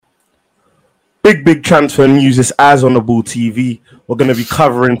big transfer news. This Eyes on the Ball TV. We're going to be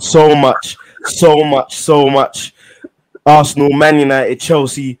covering so much. Arsenal, Man United,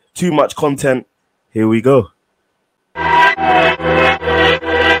 Chelsea, too much content. Here we go.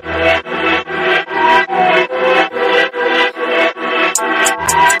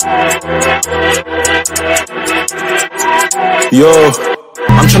 Yo,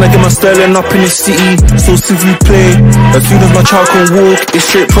 I'm tryna get my sterling up in the city, so since we play, as soon as my child can walk, it's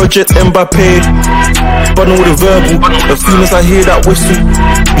straight Project Mbappe. Button with a verbal, as soon as I hear that whistle,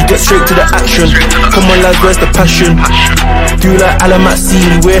 we get straight to the action. Come on lads, where's the passion? Do like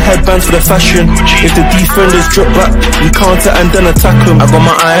Alamatsi, wear headbands for the fashion. If the defenders drop back, we counter and then attack them. I got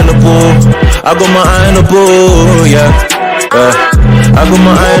my eye on the ball, yeah. I got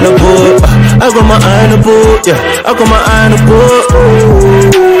my eye on the ball, I got my eye on the ball, yeah. I got my eye on the ball,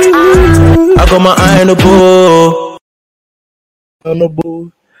 I got my eye on the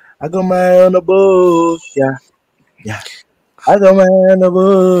ball. I got my eye on the ball, yeah. I got my eye on the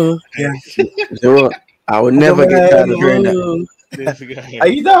ball, yeah. So I would never get tired of hearing that. Are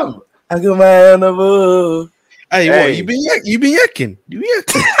you dumb? I got my eye on the ball. Hey, what? You been yakking?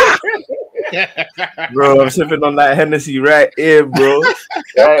 Bro, I'm sipping on that Hennessy right here, bro.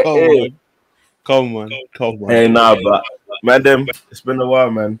 Come on. Hey, nah, but madam, it's been a while,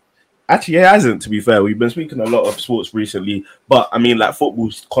 man. Actually, it hasn't, to be fair. We've been speaking a lot of sports recently, but I mean, like football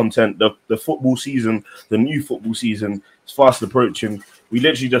content, the football season, the new football season is fast approaching. We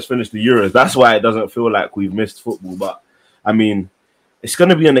literally just finished the Euros. That's why it doesn't feel like we've missed football. But I mean, it's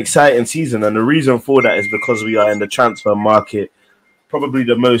going to be an exciting season, and the reason for that is because we are in the transfer market. Probably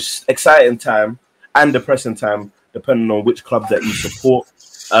the most exciting time and depressing time, depending on which club that you support.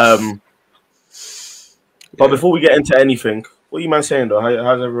 But before we get into anything, what are you man saying though?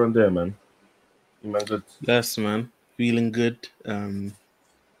 How's everyone doing, man? You man good? Yes, man. Feeling good. We're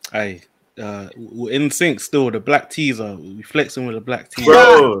in sync still. The black tees we flexing with the black tees.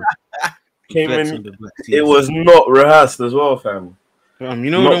 Bro, came in. It was not rehearsed as well, fam.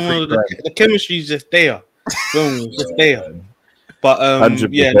 You know the chemistry is just there. Boom, it's just there. But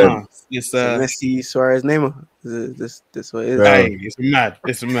 100%. It's Messi, Suarez, Neymar. This what it is. Hey,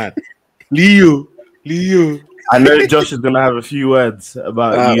 it's mad. Leo. I know Josh is gonna have a few words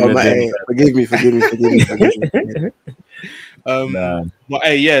about you. Forgive me. But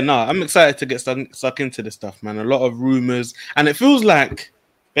I'm excited to get stuck into this stuff, man. A lot of rumors, and it feels like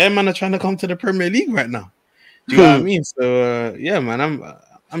bear man are trying to come to the Premier League right now. Do you know what I mean? So man,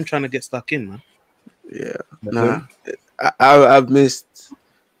 I'm trying to get stuck in, man. Yeah, I've missed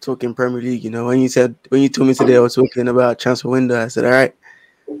talking Premier League. You know, when you told me today I was talking about transfer window, I said, all right,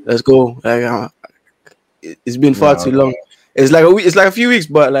 let's go. Like, it's been far too long. It's like a few weeks,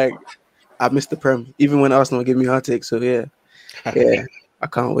 but like I missed the Prem. Even when Arsenal gave me a hard take. So yeah, I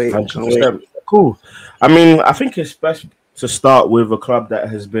can't wait. Cool. I mean, I think it's best to start with a club that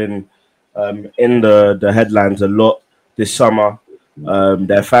has been in the headlines a lot this summer.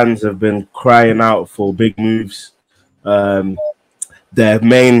 Their fans have been crying out for big moves. Their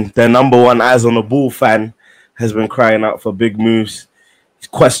number one Eyes on the Ball fan has been crying out for big moves. He's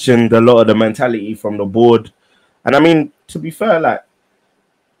questioned a lot of the mentality from the board, and I mean, to be fair, like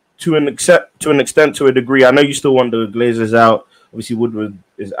to an extent, to a degree, I know you still want the Glazers out. Obviously, Woodward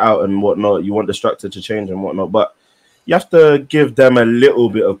is out and whatnot. You want the structure to change and whatnot, but you have to give them a little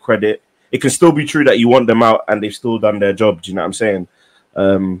bit of credit. It can still be true that you want them out and they've still done their job. Do you know what I'm saying?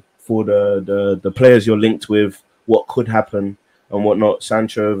 For the players you're linked with, what could happen and whatnot.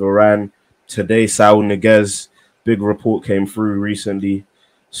 Sancho, Varane, today Saul Niguez, big report came through recently.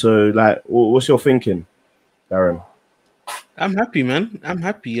 So, like, what's your thinking, Darren? I'm happy, man. I'm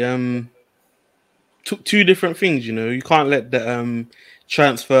happy. Two different things, you know. You can't let the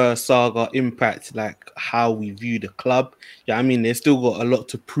transfer saga impact like how we view the club. Yeah, I mean, they've still got a lot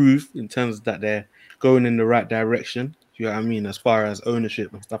to prove in terms of that they're going in the right direction. You know what I mean? As far as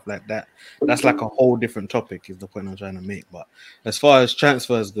ownership and stuff like that, that's like a whole different topic is the point I'm trying to make. But as far as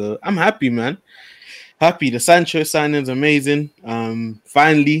transfers go, I'm happy, man. Happy. The Sancho signing's amazing.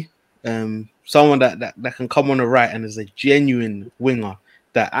 Finally, someone that can come on the right and is a genuine winger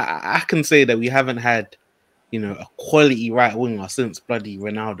that I can say that we haven't had, you know, a quality right winger since bloody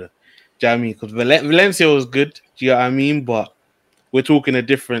Ronaldo. Do you know what I mean? Because Valencia was good. Do you know what I mean? But we're talking a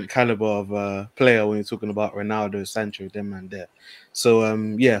different caliber of player when you're talking about Ronaldo, Sancho, them and there. So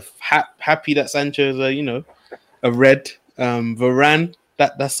happy that Sancho is a red. Varane,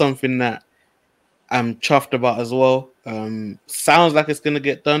 that's something that I'm chuffed about as well. Sounds like it's gonna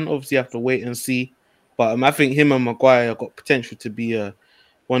get done. Obviously, you have to wait and see. But I think him and Maguire got potential to be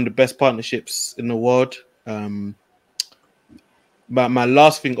one of the best partnerships in the world. But my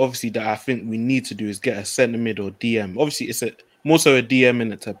last thing, obviously, that I think we need to do is get a centre mid or DM. Obviously, it's more so a DM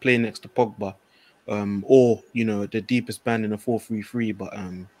in it to play next to Pogba, or the deepest man in a 4-3-3. But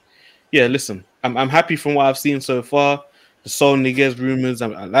yeah, listen, I'm happy from what I've seen so far. The Sol Niguez rumors, I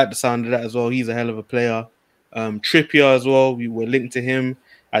like the sound of that as well. He's a hell of a player. Trippier as well. We were linked to him.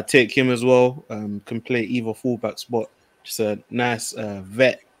 I take him as well. Can play either fullback spot. Just a nice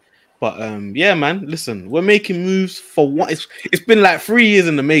vet. But yeah, man, listen, we're making moves for what it's been like 3 years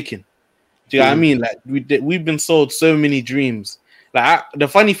in the making. Do you know what I mean? Like we've been sold so many dreams. Like the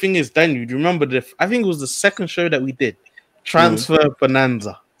funny thing is, Daniel, do you remember I think it was the second show that we did, Transfer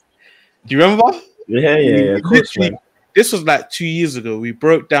Bonanza. Do you remember? Yeah, of course, man. This was like 2 years ago. We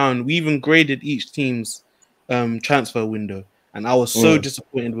broke down, we even graded each team's transfer window, and I was so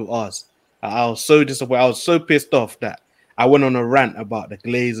disappointed with ours. I was so disappointed. I was so pissed off that I went on a rant about the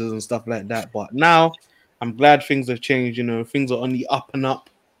Glazers and stuff like that. But now I'm glad things have changed. Things are on the up and up.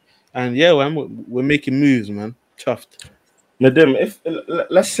 And yeah, man, we're making moves, man. Chuffed. Nadim,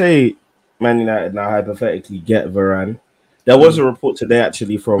 let's say Man United now hypothetically get Varane. There was a report today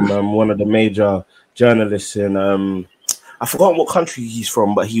actually from one of the major journalists in I forgot what country he's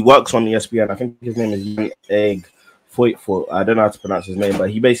from, but he works on ESPN. I think his name is Jan Egg Foytfort. I don't know how to pronounce his name,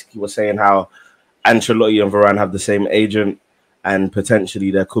 but he basically was saying how Ancelotti and Varane have the same agent, and potentially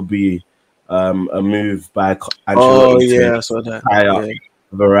there could be a move by Ancelotti to tie up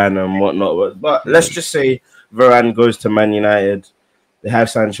Varane and whatnot. But let's just say Varane goes to Man United. They have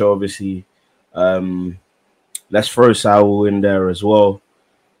Sancho, obviously. Let's throw Saul in there as well.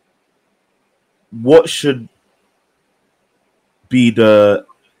 What should be the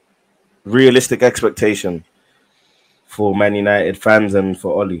realistic expectation for Man United fans and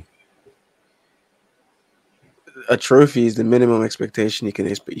for Oli? A trophy is the minimum expectation you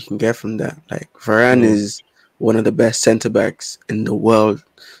can get from that. Like Varane is one of the best centre backs in the world.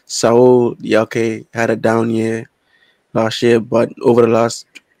 Saul, had a down year last year, but over the last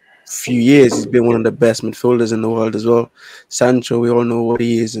few years, he's been one of the best midfielders in the world as well. Sancho, we all know what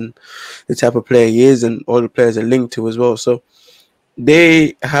he is and the type of player he is, and all the players are linked to as well. So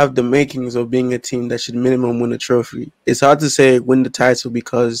they have the makings of being a team that should minimum win a trophy. It's hard to say win the title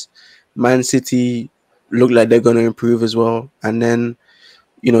because Man City look like they're going to improve as well. And then,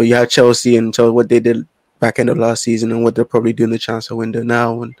 you have Chelsea and what they did back end of last season and what they're probably doing the transfer window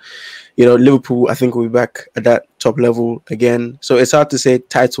now. And, Liverpool, I think, will be back at that top level again. So it's hard to say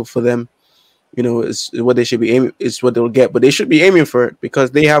title for them. It's what they should be aiming, it's what they'll get. But they should be aiming for it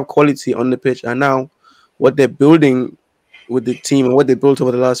because they have quality on the pitch. And now what they're building with the team and what they built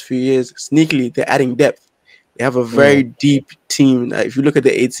over the last few years, sneakily, they're adding depth. They have a very deep team. If you look at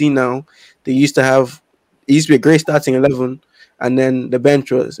the 18 now, it used to be a great starting 11, and then the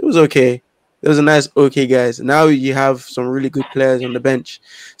bench was okay. There was a nice guys. Now you have some really good players on the bench,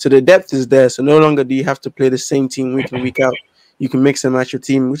 so the depth is there. So no longer do you have to play the same team week in, week out. You can mix and match your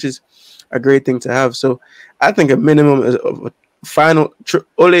team, which is a great thing to have. So I think a minimum of a final.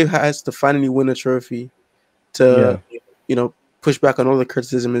 Ole has to finally win a trophy to push back on all the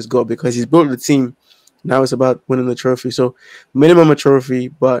criticism he's got because he's built the team. Now it's about winning the trophy. So minimum a trophy,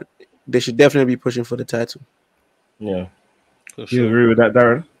 but they should definitely be pushing for the title. Yeah. Do you agree with that,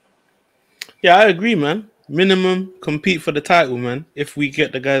 Darren? Yeah, I agree, man. Minimum compete for the title, man. If we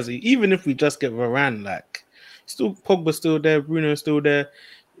get the guys, even if we just get Varane, like still Pogba's still there, Bruno's still there.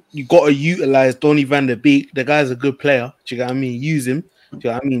 You got to utilize Donny van der Beek. The guy's a good player. Do you get what I mean? Use him. Do you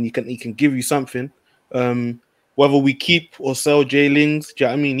know what I mean? He can give you something. Whether we keep or sell Jay Lings, do you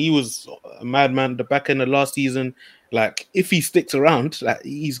know what I mean? He was a madman at the back end of last season. Like, if he sticks around, like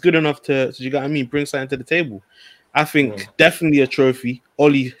he's good enough to you know what I mean, bring something to the table. I think definitely a trophy.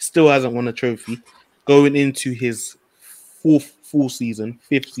 Oli still hasn't won a trophy. Going into his fifth season.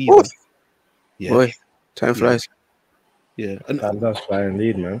 Yeah. Boy, time flies. Yeah. Time does fly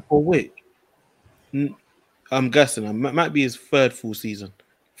indeed, man. Oh, wait. I'm guessing. It might be his fourth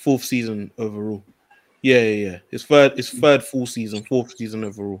season overall. Yeah. His third full season, fourth season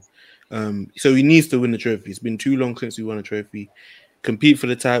overall. So he needs to win the trophy. It's been too long since he won a trophy. Compete for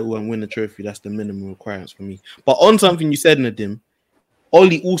the title and win the trophy. That's the minimum requirements for me. But on something you said, Nadim,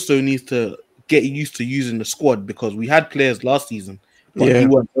 Oli also needs to get used to using the squad because we had players last season, but he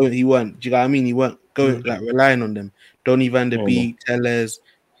weren't. Do you know what I mean? He weren't going like relying on them. Donny van der Beek, Telles,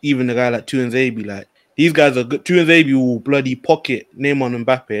 even the guy like Tuanzebe. Like these guys are good. Tuanzebe will bloody pocket Neymar and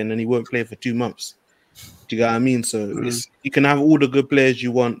Mbappe, and then he won't play for 2 months. Do you know what I mean? So you can have all the good players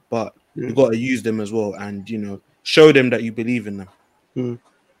you want, but you got to use them as well, and show them that you believe in them.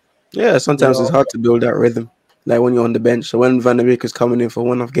 Yeah, sometimes it's hard to build that rhythm. Like when you're on the bench. So when Van der Beek is coming in for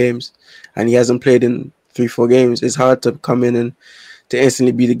one-off games and he hasn't played in 3-4 games, it's hard to come in and to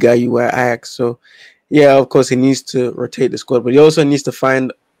instantly be the guy you were at Ajax. So, yeah, of course, he needs to rotate the squad, but he also needs to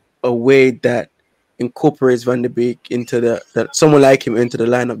find a way that incorporates Van der Beek into that someone like him into the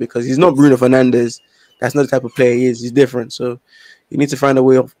lineup, because he's not Bruno Fernandes. That's not the type of player he is. He's different. So you need to find a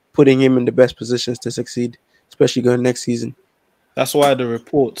way of putting him in the best positions to succeed, especially going next season. That's why the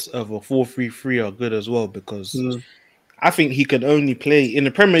reports of a 4-3-3 are good as well, because I think he could only play in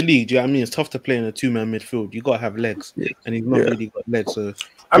the Premier League. Do you know what I mean? It's tough to play in a two-man midfield. You got to have legs, and he's not really got legs. So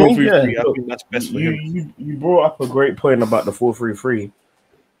 4-3-3, I think that's best for him. You brought up a great point about the 4-3-3,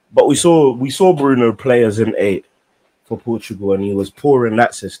 but we saw Bruno play as an 8 for Portugal, and he was poor in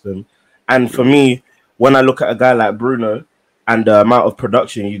that system. And for me, when I look at a guy like Bruno and the amount of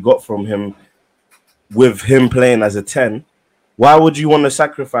production you got from him with him playing as a 10, why would you want to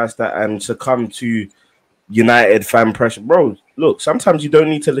sacrifice that and succumb to United fan pressure? Bro, look, sometimes you don't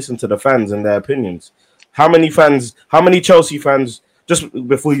need to listen to the fans and their opinions. How many Chelsea fans, just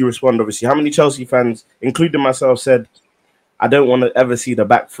before you respond, obviously, how many Chelsea fans, including myself, said, I don't want to ever see the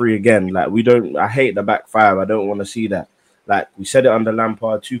back three again. Like, I hate the back five. I don't want to see that. Like, we said it under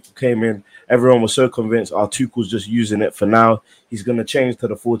Lampard. Tuchel came in. Everyone was so convinced, Tuchel's just using it for now. He's going to change to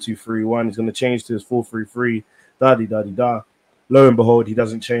the 4-2-3-1. He's going to change to his 4-3-3. Da-di-da-di-da. Lo and behold, he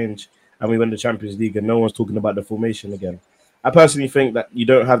doesn't change. And we win the Champions League and no one's talking about the formation again. I personally think that you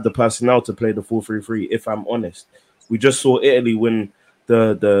don't have the personnel to play the 4-3-3, if I'm honest. We just saw Italy win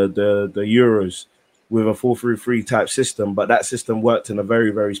the Euros with a 4-3-3 type system, but that system worked in a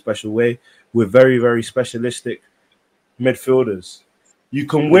very, very special way with very, very specialistic midfielders. You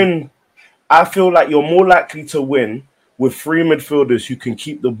can win. I feel like you're more likely to win with 3 midfielders who can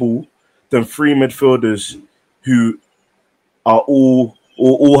keep the ball than 3 midfielders who are all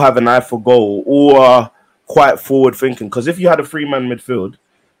have an eye for goal, or are quite forward thinking. Because if you had a 3-man midfield,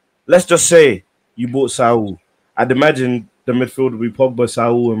 let's just say you bought Saul, I'd imagine the midfield would be Pogba,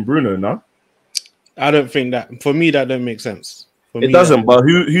 Saul, and Bruno. No, I don't think that. For me, that don't make sense. It doesn't. But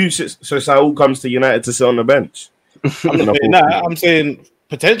who sits? So Saul comes to United to sit on the bench. I'm not saying that. I'm saying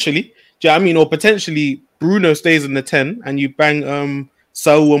potentially. Do you know what I mean? Or potentially Bruno stays in the 10 and you bang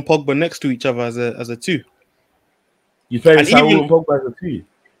Saul and Pogba next to each other as a 2. You play Saul and Pogba as a 2?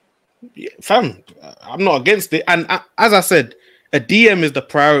 Yeah, fam, I'm not against it. And as I said, a DM is the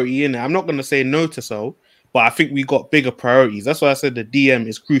priority in it. I'm not going to say no to Saul, but I think we got bigger priorities. That's why I said the DM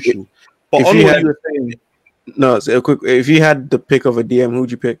is crucial. But on what you were saying... No, so if you had the pick of a DM,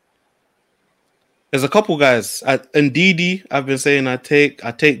 who'd you pick? There's a couple guys. Ndidi, I've been saying I take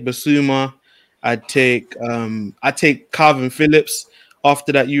Basuma. I take Calvin Phillips.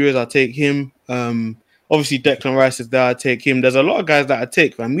 After that Euros, I take him. Obviously, Declan Rice is there. I take him. There's a lot of guys that I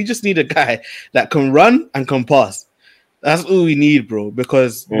take, man. We just need a guy that can run and can pass. That's all we need, bro.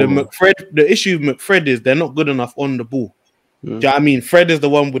 Because the issue with McFred is they're not good enough on the ball. Do you know what I mean? Fred is the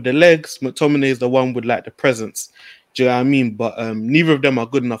one with the legs. McTominay is the one with like the presence. Do you know what I mean? But neither of them are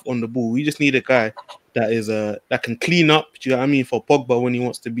good enough on the ball. We just need a guy that is that can clean up. Do you know what I mean? For Pogba when he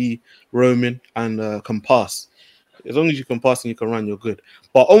wants to be roaming and can pass. As long as you can pass and you can run, you're good.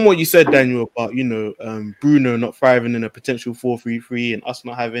 But on what you said, Daniel, about Bruno not thriving in a potential 4-3-3 and us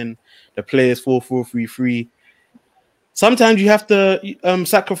not having the players 4-4-3-3, sometimes you have to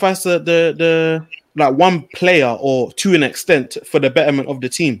sacrifice the like one player or to an extent for the betterment of the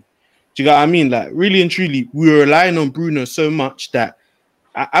team. Do you know what I mean? Like, really and truly, we were relying on Bruno so much that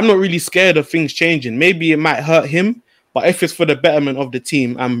I'm not really scared of things changing. Maybe it might hurt him, but if it's for the betterment of the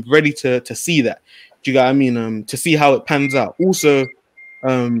team, I'm ready to see that. Do you know what I mean? To see how it pans out. Also,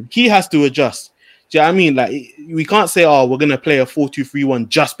 he has to adjust. Do you know what I mean? Like, we can't say, we're going to play a 4-2-3-1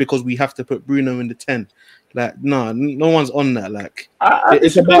 just because we have to put Bruno in the 10. Like, no one's on that. Like,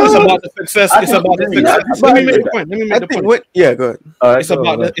 it's about the success. It's about the success. Let me make the point. Yeah, go ahead.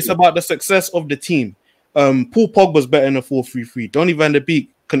 It's about the success of the team. Paul Pogba's better in a 4-3-3. Donny van der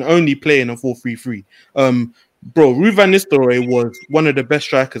Beek can only play in a 4-3-3. Bro, Ruud van Nistelrooy was one of the best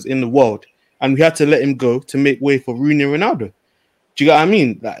strikers in the world, and we had to let him go to make way for Rooney and Ronaldo. Do you get what I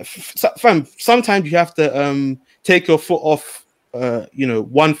mean? Like, fam, sometimes you have to take your foot off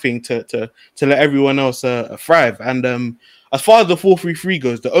one thing to let everyone else thrive. And as far as the 4-3-3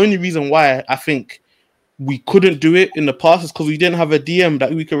 goes, the only reason why I think we couldn't do it in the past is because we didn't have a DM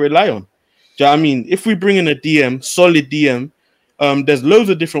that we could rely on. Do you know what I mean? If we bring in a DM, solid DM, there's loads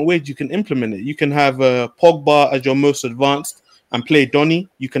of different ways you can implement it. You can have Pogba as your most advanced and play Donny.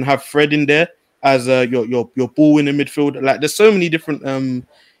 You can have Fred in there as your ball in the midfield. Like, there's so many different.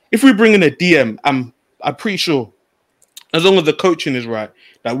 If we bring in a DM, I'm pretty sure, as long as the coaching is right,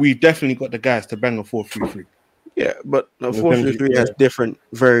 that we've definitely got the guys to bang a 4-3-3. Yeah, but 4-3-3 has different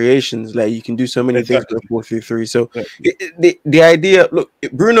variations. Like you can do so many things with 4-3-3. So the idea, look,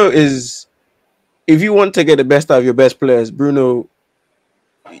 Bruno is, if you want to get the best out of your best players, Bruno,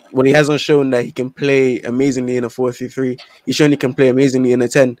 when he hasn't shown that he can play amazingly in a 4-3-3, he's shown he can play amazingly in a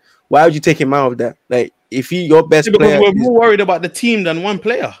 10. Why would you take him out of that? Like if he your best player, because we're more worried about the team than one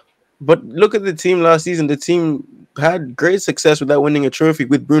player. But look at the team last season. The team had great success without winning a trophy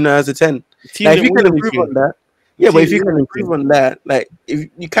with Bruno as a 10. Like, if you can improve on that. Yeah, but if you can improve on that, like if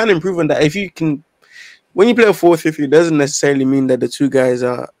you can improve on that, if you can, when you play a 4-3-3, it doesn't necessarily mean that the two guys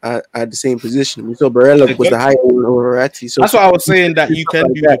are at the same position. We saw Barella was the higher one over Verratti. So that's what I was saying, that you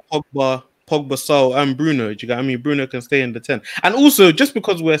can do with Pogba, Saul, and Bruno. Do you get what I mean? Bruno can stay in the 10. And also, just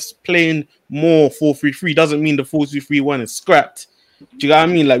because we're playing more 4-3-3 doesn't mean the 4-2-3-1 is scrapped. Do you know what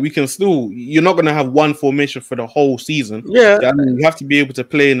I mean? Like, we can still, you're not going to have one formation for the whole season. Yeah. I mean, you have to be able to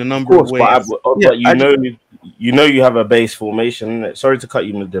play in a number of ways. But you know you have a base formation. Sorry to cut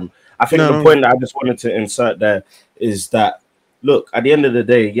you with them. I think the point that I just wanted to insert there is that, look, at the end of the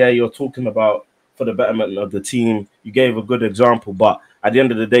day, yeah, you're talking about for the betterment of the team. You gave a good example, but at the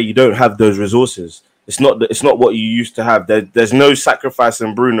end of the day, you don't have those resources. It's not what you used to have. There's no sacrifice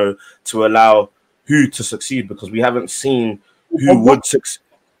in Bruno to allow who to succeed, because we haven't seen who would succeed.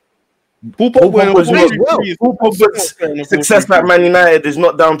 Paul Pogba's success at Man United is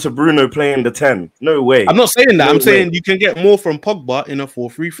not down to Bruno playing the 10. No way. I'm not saying that. I'm saying you can get more from Pogba in a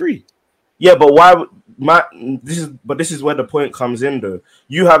 4-3-3. Yeah, but why? This is where the point comes in, though.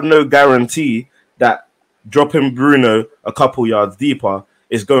 You have no guarantee that dropping Bruno a couple yards deeper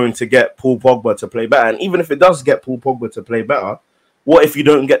is going to get Paul Pogba to play better. And even if it does get Paul Pogba to play better, what if you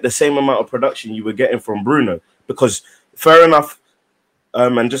don't get the same amount of production you were getting from Bruno? Because fair enough.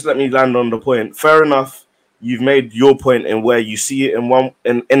 And just let me land on the point. Fair enough, you've made your point in where you see it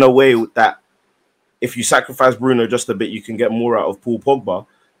in a way that if you sacrifice Bruno just a bit, you can get more out of Paul Pogba.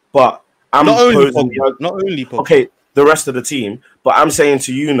 But I'm not only Pogba. Okay, the rest of the team. But I'm saying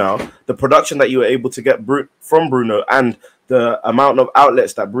to you now, the production that you were able to get from Bruno and the amount of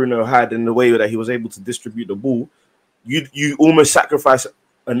outlets that Bruno had in the way that he was able to distribute the ball, you almost sacrifice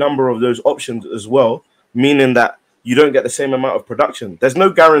a number of those options as well, meaning that you don't get the same amount of production. There's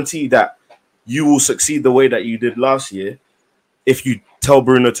no guarantee that you will succeed the way that you did last year if you tell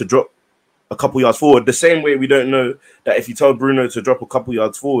Bruno to drop a couple yards forward. The same way we don't know that if you tell Bruno to drop a couple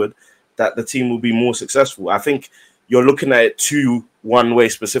yards forward, that the team will be more successful. I think you're looking at it too one-way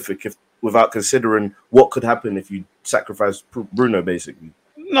specific without considering what could happen if you sacrifice Bruno, basically.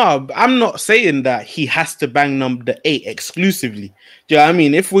 No, I'm not saying that he has to bang number 8 exclusively. Do you know what I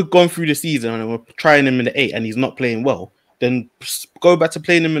mean? If we've gone through the season and we're trying him in the 8 and he's not playing well, then go back to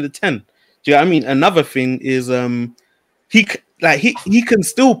playing him in the 10. Do you know what I mean? Another thing is he can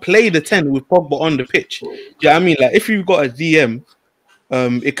still play the 10 with Pogba on the pitch. Do you know what I mean? Like, if you've got a DM,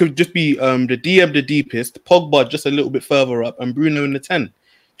 it could just be the DM the deepest, Pogba just a little bit further up, and Bruno in the 10. Do you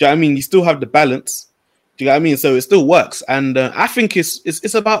know what I mean? You still have the balance. Do you know what I mean? So it still works, and I think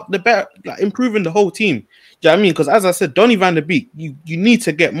it's about the better, like, improving the whole team. Do you know what I mean? Because as I said, Donny van de Beek, you need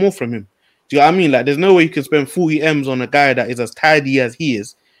to get more from him. Do you know what I mean? Like, there's no way you can spend 40 M's on a guy that is as tidy as he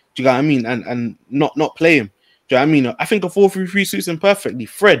is. Do you know what I mean? And not play him. Do you know what I mean? I think a 4-3-3 suits him perfectly.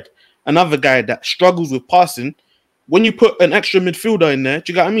 Fred, another guy that struggles with passing. When you put an extra midfielder in there,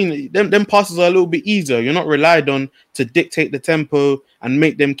 do you know what I mean? Them passes are a little bit easier. You're not relied on to dictate the tempo and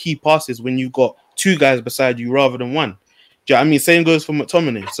make them key passes when you've got 2 guys beside you rather than 1. Do you know what I mean? Same goes for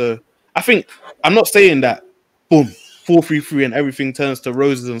McTominay. So I think, I'm not saying that, boom, 4-3-3 and everything turns to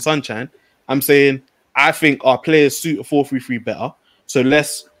roses and sunshine. I'm saying I think our players suit a 4-3-3 better. So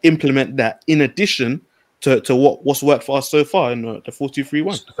let's implement that in addition to what's worked for us so far in the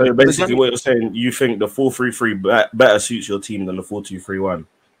 4-2-3-1. So basically what you're saying, you think the 4-3-3 better suits your team than the 4-2-3-1?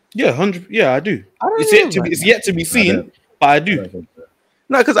 Yeah, 100. Yeah, I do. It's yet to be seen, but I do.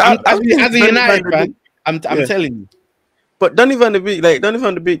 No, because as a United fan, I'm telling you. But Donny van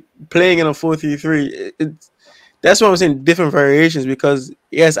de Beek playing in a 4-3-3, that's what I'm saying, different variations, because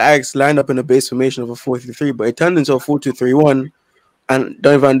yes, Ajax lined up in a base formation of a 4-3-3, but it turned into a 4-2-3-1, and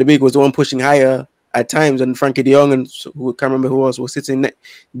Donny van de Beek was the one pushing higher at times, and Frankie de Jong, and who can't remember who else, was sitting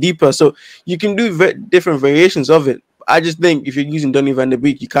deeper. So you can do different variations of it. I just think if you're using Donny van de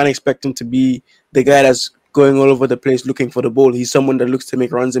Beek, you can't expect him to be the guy that's going all over the place looking for the ball. He's someone that looks to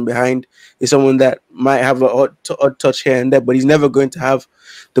make runs in behind. He's someone that might have an odd touch here and there, but he's never going to have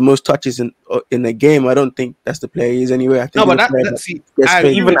the most touches in a game. I don't think that's the player he is anyway. I think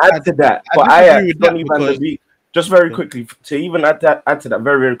even add to that. But Donny van de Beek, just very quickly, to even add to that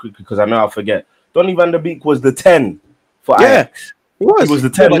very, very quickly, because I know I'll forget. Donny van de Beek was the 10 for Ajax. He was the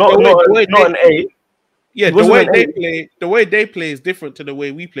 10, not an 8. Yeah, He the wasn't way an they eight. play, the way they play is different to the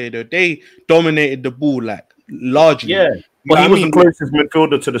way we play. Though they dominated the ball like largely. Yeah, You but know he what I was the mean? closest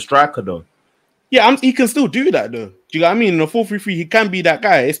midfielder to the striker, though. Yeah, he can still do that though. Do you know what I mean? In a 4-3-3, he can be that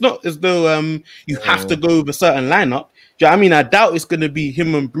guy. It's not as though you have to go with a certain lineup. Do you know what I mean? I doubt it's gonna be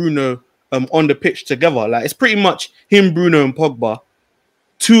him and Bruno on the pitch together. Like it's pretty much him, Bruno, and Pogba.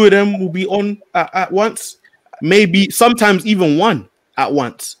 Two of them will be on at once. Maybe sometimes even one at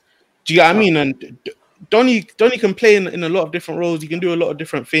once. Do you know what I mean? And Donny can play in a lot of different roles. He can do a lot of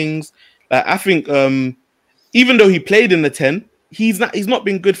different things. Like I think even though he played in the 10, he's not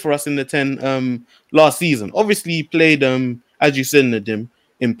been good for us in the 10 last season. Obviously, he played as you said, Nadim,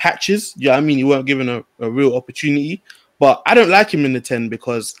 in patches. Yeah, I mean, he weren't given a real opportunity. But I don't like him in the 10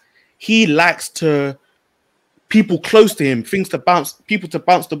 because he likes to people close to him, people to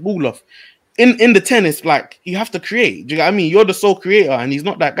bounce the ball off. In the 10, it's like you have to create. Do you know what I mean? You're the sole creator, and he's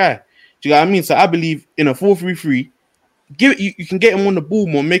not that guy. Do you know what I mean? So I believe in a 4-3-3, you can get him on the ball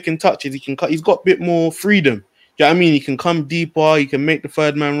more, making touches. He's got a bit more freedom. Do you know what I mean? He can come deeper. He can make the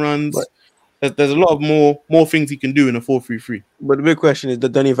third man runs. There's a lot of more things he can do in a 4-3-3. But the big question is, does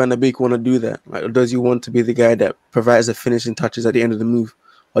Donny van der Beek want to do that? Like, or does he want to be the guy that provides the finishing touches at the end of the move?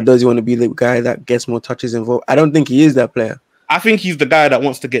 Or does he want to be the guy that gets more touches involved? I don't think he is that player. I think he's the guy that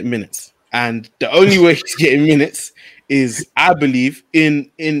wants to get minutes. And the only way he's getting minutes is, I believe,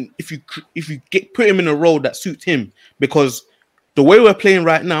 if you put him in a role that suits him. Because the way we're playing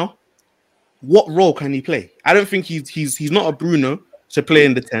right now, what role can he play? I don't think he's not a Bruno to play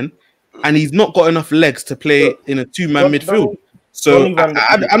in the 10, and he's not got enough legs to play in a two-man midfield. So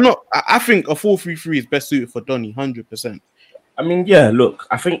I think a 4-3-3 is best suited for Donny, 100%. I mean, yeah, look,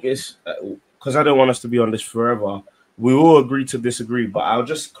 I think it's because I don't want us to be on this forever. We all agree to disagree, but I'll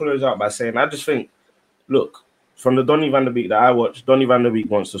just close out by saying I just think, look, from the Donny van der Beek that I watched, Donny van der Beek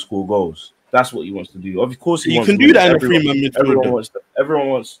wants to score goals. That's what he wants to do. Of course, he can do that in a three-man midfield. Everyone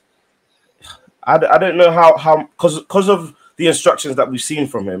wants. I don't know how because of the instructions that we've seen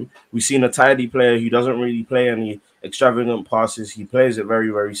from him. We've seen a tidy player who doesn't really play any extravagant passes. He plays it very,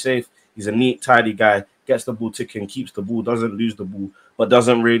 very safe. He's a neat, tidy guy. Gets the ball ticking, keeps the ball, doesn't lose the ball, but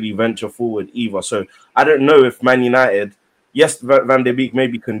doesn't really venture forward either. So I don't know if Man United, yes, Van der Beek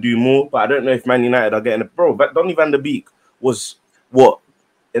maybe can do more, but I don't know if Man United are getting it. Bro, but Donny van der Beek was what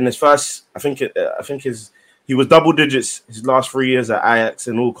in his first, he was double digits his last 3 years at Ajax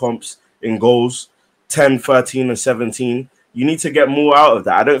in all comps in goals, 10, 13, and 17. You need to get more out of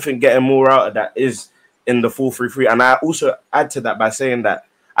that. I don't think getting more out of that is in the 4-3-3. And I also add to that by saying that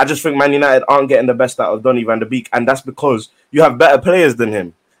I just think Man United aren't getting the best out of Donny van der Beek, and that's because you have better players than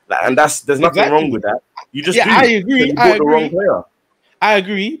him. And there's nothing wrong with that. You just I agree. The wrong player. I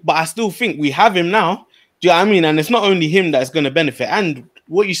agree, but I still think we have him now. Do you know what I mean? And it's not only him that's going to benefit. And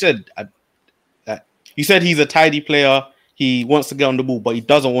what you said, you said he's a tidy player. He wants to get on the ball, but he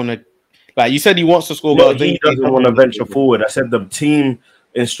doesn't want to. Like you said, he wants to score goals. He doesn't want to venture forward. I said the team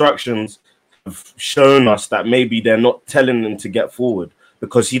instructions have shown us that maybe they're not telling him to get forward.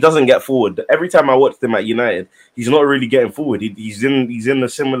 Because he doesn't get forward. Every time I watched him at United, he's not really getting forward. He's in a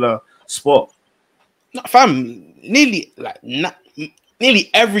similar spot. No, fam, nearly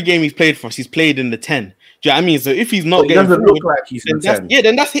every game he's played for us, he's played in the 10. Do you know what I mean? So if he's not getting doesn't forward, look like he's in the 10.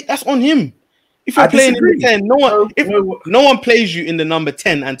 Then that's on him. If you're playing in the 10, no one plays you in the number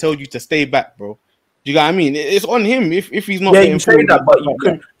 10 and tells you to stay back, bro. Do you know what I mean? It's on him if he's not. Yeah, you say that, but you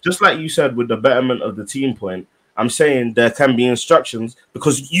can just like you said with the betterment of the team point. I'm saying there can be instructions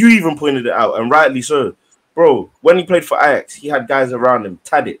because you even pointed it out, and rightly so. Bro, when he played for Ajax, he had guys around him,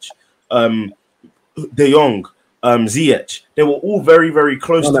 Tadic, De Jong, Ziyech. They were all very, very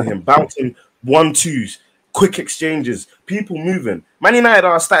close to him, bouncing 1-2s, quick exchanges, people moving. Man United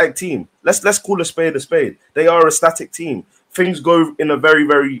are a static team. Let's call a spade a spade. They are a static team. Things go in a very,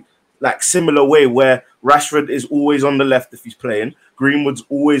 very similar way where Rashford is always on the left if he's playing, Greenwood's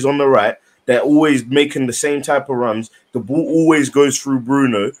always on the right. They're always making the same type of runs. The ball always goes through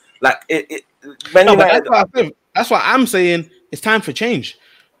Bruno. That's why I'm saying it's time for change.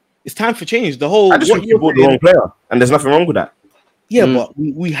 It's time for change. I just think you bought the wrong player, and there's nothing wrong with that. Yeah, but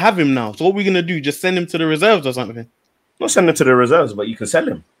we have him now. So what are we gonna do? Just send him to the reserves or something? Not send him to the reserves, but you can sell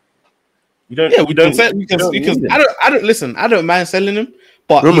him. You don't. Yeah, we can sell because I don't listen. I don't mind selling him,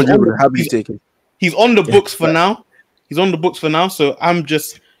 but he's on the books for now. He's on the books for now. So I'm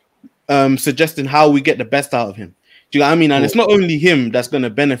just suggesting how we get the best out of him. Do you know what I mean? And it's not only him that's going to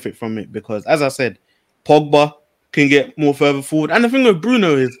benefit from it because, as I said, Pogba can get more further forward. And the thing with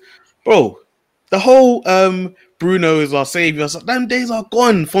Bruno is, bro, the whole Bruno is our savior. So them days are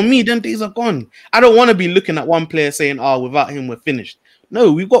gone. For me, them days are gone. I don't want to be looking at one player saying, without him, we're finished.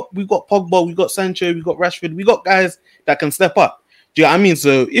 No, we've got Pogba, we've got Sancho, we've got Rashford, we got guys that can step up. Do you know what I mean?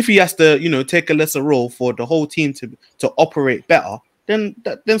 So if he has to, take a lesser role for the whole team to operate better, then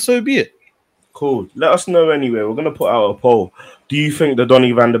so be it. Cool. Let us know anyway. We're gonna put out a poll. Do you think the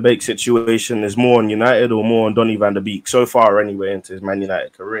Donny van der Beek situation is more on United or more on Donny van der Beek so far anyway into his Man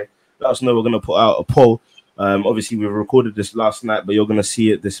United career? Let us know. We're gonna put out a poll. Obviously we recorded this last night, but you're gonna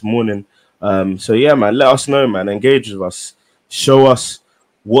see it this morning. So yeah, man, let us know, man. Engage with us. Show us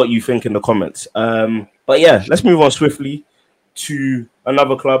what you think in the comments. But yeah, let's move on swiftly to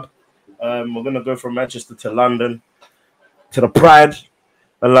another club. We're gonna go from Manchester to London, to the pride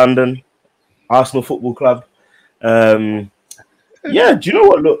of London, Arsenal Football Club. Yeah, do you know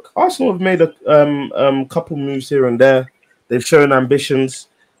what? Look, Arsenal have made a couple moves here and there. They've shown ambitions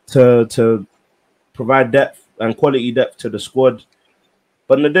to provide depth and quality depth to the squad.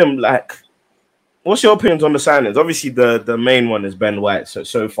 But Nadim, like, what's your opinions on the signings? Obviously, the main one is Ben White.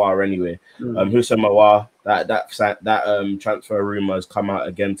 So far, anyway, Houssem Aouar, that transfer rumor has come out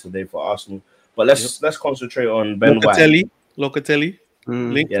again today for Arsenal. But let's concentrate on Ben White. Locatelli.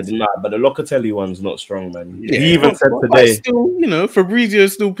 Yeah, but the Locatelli one's not strong, man. Yeah. He even said today. Still, Fabrizio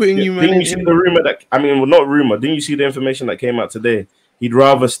is still putting you, man. Didn't you see the rumor that? I mean, well, not rumor. Didn't you see the information that came out today? He'd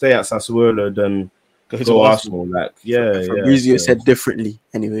rather stay at Sassuolo than go to Arsenal. Like, Fabrizio said differently.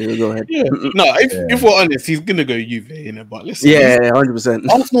 Anyway, we'll go ahead. Yeah. No, if we're honest, he's gonna go Juve, But listen, 100%.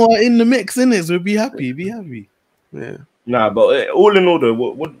 Arsenal are in the mix, innit? So be happy. Yeah. Nah, but all in all, though,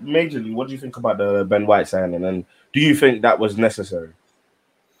 what majorly, what do you think about the Ben White signing, and do you think that was necessary?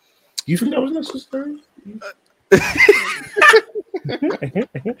 You think that was necessary?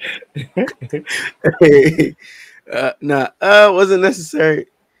 Wasn't necessary.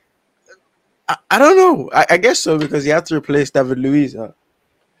 I don't know. I guess so, because he had to replace David Luiz.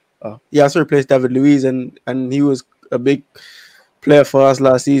 He has to replace David Luiz, and he was a big player for us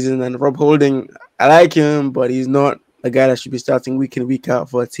last season. And Rob Holding, I like him, but he's not a guy that should be starting week in, week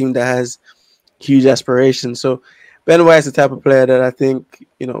out for a team that has huge aspirations. So Ben White's the type of player that I think,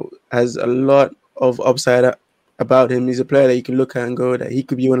 has a lot of upside about him. He's a player that you can look at and go that he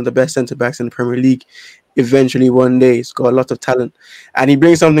could be one of the best centre-backs in the Premier League eventually one day. He's got a lot of talent. And he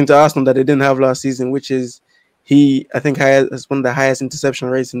brings something to Arsenal that they didn't have last season, which is I think has one of the highest interception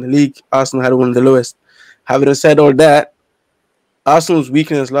rates in the league. Arsenal had one of the lowest. Having said all that, Arsenal's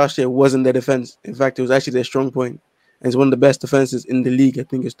weakness last year wasn't their defence. In fact, it was actually their strong point. And it's one of the best defences in the league. I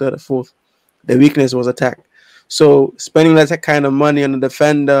think it's third or fourth. Their weakness was attack. So spending that kind of money on a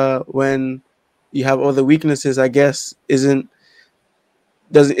defender when you have other weaknesses, I guess, isn't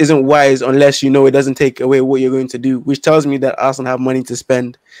wise unless it doesn't take away what you're going to do, which tells me that Arsenal have money to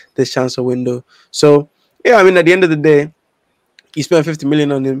spend this transfer window. So yeah, I mean, at the end of the day, you spent 50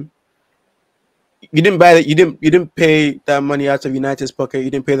 million on him. You didn't buy that. You didn't pay that money out of United's pocket. You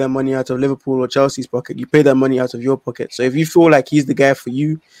didn't pay that money out of Liverpool or Chelsea's pocket. You paid that money out of your pocket. So if you feel like he's the guy for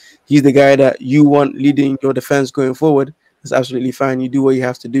you, he's the guy that you want leading your defense going forward, that's absolutely fine. You do what you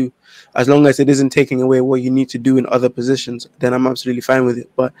have to do. As long as it isn't taking away what you need to do in other positions, then I'm absolutely fine with it.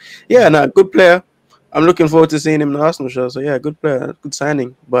 But yeah, good player. I'm looking forward to seeing him in the Arsenal show. So yeah, good player, good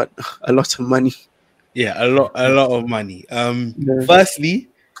signing, but a lot of money. Yeah, a lot of money. Firstly,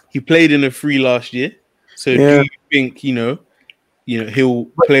 he played in a 3 last year. So do you think, he'll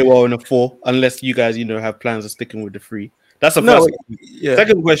play well in a 4 unless you guys, have plans of sticking with the 3? That's the first question. Yeah.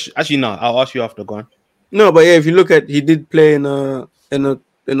 Second question, actually, no, I'll ask you after. Go on. No, but yeah, if you look at, he did play in a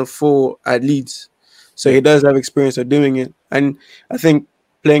 4 at Leeds, so he does have experience of doing it. And I think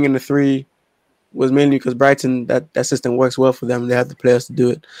playing in the 3 was mainly because Brighton, that system works well for them. They have the players to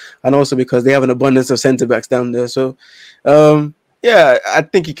do it, and also because they have an abundance of centre backs down there. So, yeah, I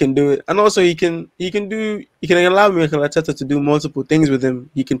think he can do it, and also he can allow Mikel Arteta to do multiple things with him.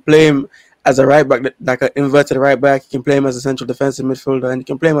 He can play him as a right back, like an inverted right back. He can play him as a central defensive midfielder, and he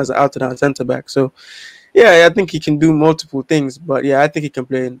can play him as an out-and-out centre back. So, yeah, I think he can do multiple things. But yeah, I think he can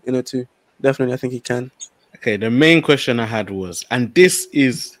play in a 2. Definitely, I think he can. Okay, the main question I had was, and this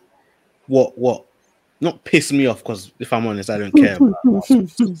is what not pissed me off, because if I'm honest, I don't care about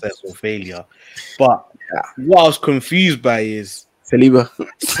success or failure. But what I was confused by is Saliba.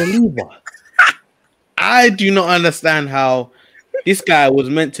 I do not understand how this guy was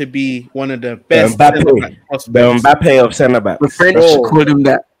meant to be one of the best Mbappe of centre back. The French called him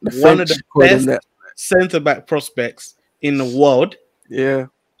that. One of the best centre back prospects in the world. Yeah.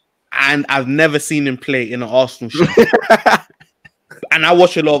 And I've never seen him play in an Arsenal show. And I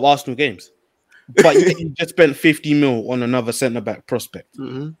watch a lot of Arsenal games. But you just spent 50 mil on another centre back prospect.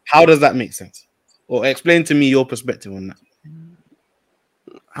 Mm-hmm. How does that make sense? Or explain to me your perspective on that.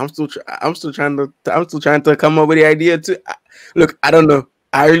 I'm still trying to come up with the idea too. Look, I don't know.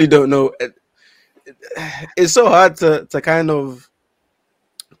 I really don't know. It's so hard to kind of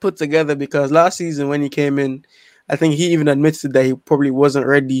put together because last season when he came in, I think he even admitted that he probably wasn't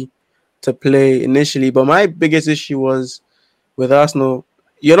ready to play initially. But my biggest issue was with Arsenal,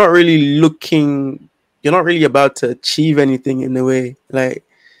 you're not really about to achieve anything in a way. Like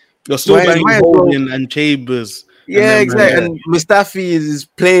you're still buying Holding and Chambers. Yeah, exactly. And Mustafi is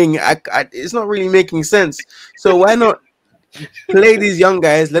playing. It's not really making sense. So why not play these young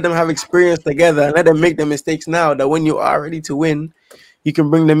guys, let them have experience together, and let them make the mistakes now that when you are ready to win, you can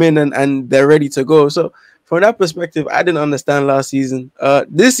bring them in and they're ready to go. So from that perspective, I didn't understand last season.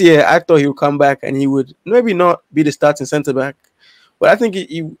 This year, I thought he would come back and he would maybe not be the starting centre back, but I think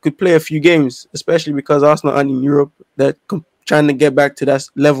he could play a few games, especially because Arsenal are in Europe. They're trying to get back to that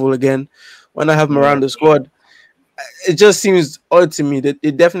level again. When I have him around the squad, it just seems odd to me that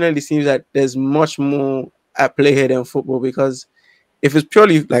it definitely seems that there's much more at play here than football, because if it's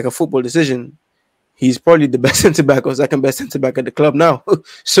purely like a football decision, he's probably the best centre back or second best centre back at the club now.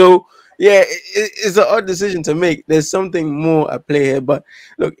 So yeah, it's an odd decision to make. There's something more at play here. But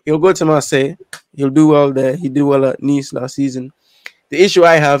look, he'll go to Marseille. He'll do well there. He did well at Nice last season. The issue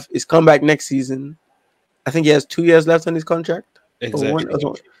I have is come back next season. I think he has 2 years left on his contract.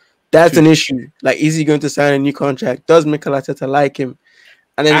 Exactly. That's an issue. Like, is he going to sign a new contract? Does Mikel Arteta like him?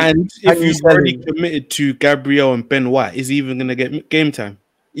 And if he's already committed to Gabriel and Ben White, is he even going to get game time?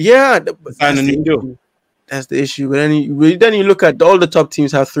 Yeah, that's the issue. But then you look at all the top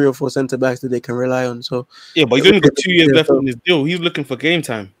teams have 3 or 4 centre backs that they can rely on. So yeah, but he's only got 2 years left on his deal. He's looking for game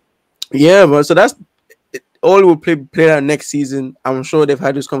time. Yeah, but so that's all will play that next season. I'm sure they've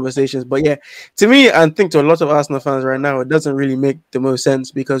had those conversations. But yeah, to me, I think to a lot of Arsenal fans right now, it doesn't really make the most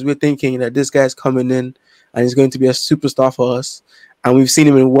sense because we're thinking that this guy's coming in and he's going to be a superstar for us. And we've seen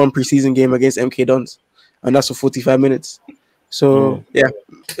him in one preseason game against MK Dons, and that's for 45 minutes. So yeah,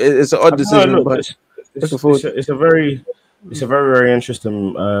 it's an odd decision. No, but it's a very very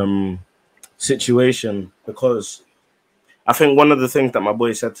interesting situation, because I think one of the things that my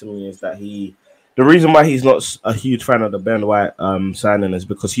boy said to me is that the reason why he's not a huge fan of the Ben White signing is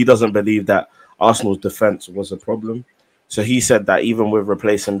because he doesn't believe that Arsenal's defense was a problem. So he said that even with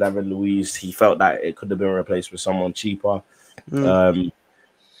replacing David Luiz, he felt that it could have been replaced with someone cheaper.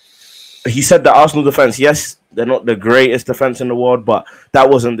 He said that Arsenal defense, yes, they're not the greatest defense in the world, but that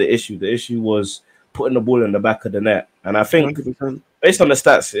wasn't the issue. The issue was putting the ball in the back of the net. And I think 100%. Based on the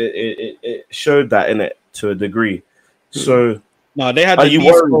stats, it showed that in it to a degree. So no, they had the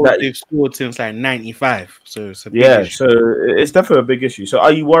least goal they've scored since like 95. So it's a big issue. So it's definitely a big issue. So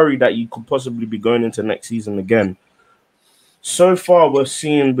are you worried that you could possibly be going into next season again? So far, we're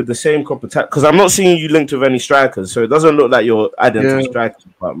seeing with the same crop attack, because I'm not seeing you linked with any strikers, so it doesn't look like you're adding to the strikers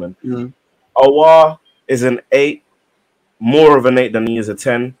department. Aouar is an 8, more of an 8 than he is a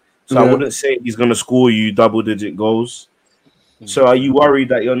 10. So I wouldn't say he's going to score you double-digit goals. So are you worried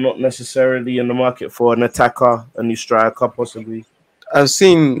that you're not necessarily in the market for an attacker, a new striker, possibly? I've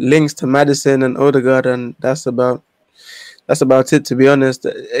seen links to Maddison and Odegaard, and that's about it. To be honest,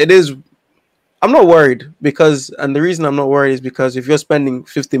 it is. I'm not worried and the reason I'm not worried is because if you're spending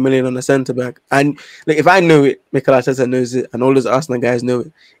 50 million on a centre back, and like if I know it, Mikel Arteta knows it, and all those Arsenal guys know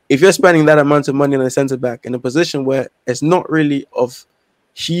it. If you're spending that amount of money on a centre back in a position where it's not really of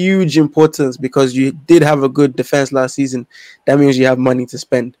huge importance because you did have a good defense last season, that means you have money to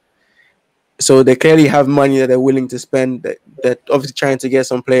spend. So they clearly have money that they're willing to spend. That obviously trying to get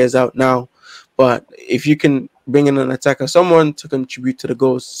some players out now, but if you can bring in an attacker, someone to contribute to the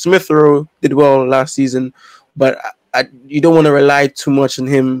goals. Smith Rowe did well last season, but you don't want to rely too much on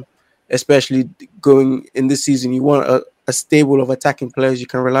him, especially going in this season. You want a stable of attacking players you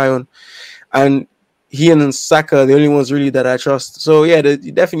can rely on, and he and Saka are the only ones really that I trust. So yeah,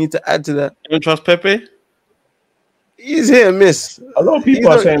 you definitely need to add to that. You don't trust Pepe? He's hit and miss. A lot of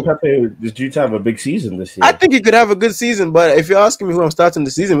people are saying Pepe is due to have a big season this year. I think he could have a good season, but if you're asking me who I'm starting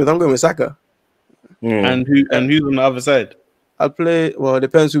the season with, I'm going with Saka. And who's on the other side? I'll play. Well, it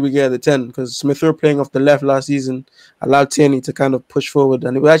depends who we get at the 10, because Smith Rowe playing off the left last season allowed Tierney to kind of push forward,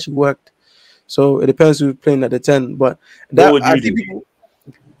 and it actually worked. So it depends who's playing at the 10. But that what would you do?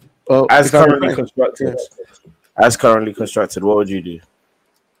 As currently constructed, what would you do?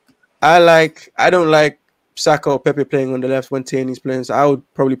 I don't like Saka or Pepe playing on the left when Tierney's playing, so I would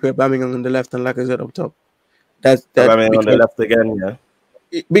probably play Birmingham on the left and Lacazette up top. That's Birmingham on the left again, yeah.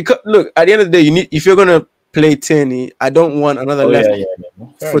 Because look, at the end of the day, if you're gonna play Tierney, I don't want another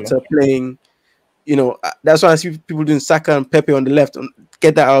footer playing. You know, that's why I see people doing Saka and Pepe on the left.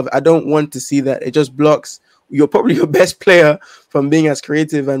 Get that out of. I don't want to see that. It just blocks you're probably your best player from being as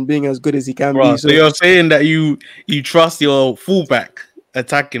creative and being as good as he can be. So you're saying that you trust your fullback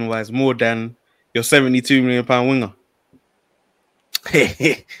attacking wise more than your £72 million winger?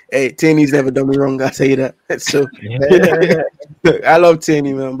 Hey, Tierney's never done me wrong. I say that. So I love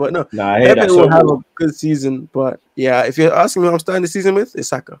Tierney, man. But no, Everton will have a good season. But yeah, if you're asking me who I'm starting the season with, it's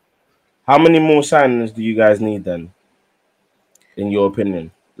Saka. How many more signings do you guys need then, in your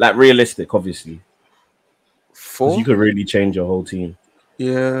opinion? Like realistic, obviously. 4. You could really change your whole team.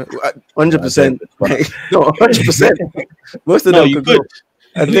 Yeah, 100%. No, 100%. Most of them you could.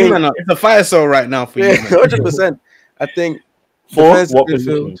 I think it's a fire sale right now for you. 100%. I think 4. What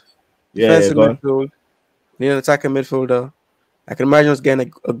midfield? Defensive midfield. We need an attacking midfielder. I can imagine us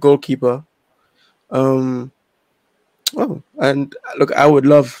getting a goalkeeper. And look, I would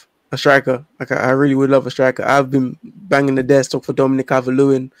love a striker. Like I really would love a striker. I've been banging the desktop for Dominic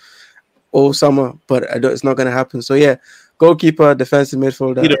Calvert-Lewin all summer, but it's not going to happen. So yeah, goalkeeper, defensive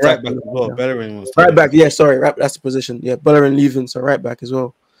midfielder. Need a right back as well. Bellerin was right back. Yeah, sorry, that's the position. Yeah, Bellerin leaving, so right back as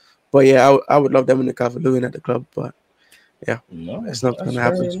well. But yeah, I would love Dominic Calvert-Lewin at the club, but yeah, it's not going to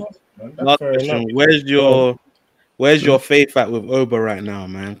happen. Last question: Where's your faith at with Oba right now,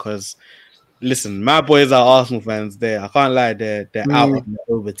 man? Because listen, my boys are Arsenal fans. I can't lie, they're out of the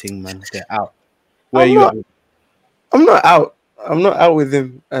Oba thing, man. They're out. Where you at? I'm not out. I'm not out with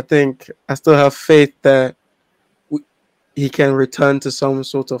him. I think I still have faith that he can return to some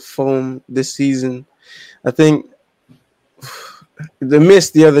sort of form this season. I think the miss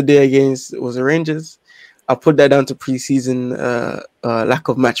the other day against the Rangers. I put that down to preseason lack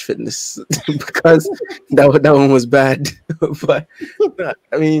of match fitness because that one was bad. But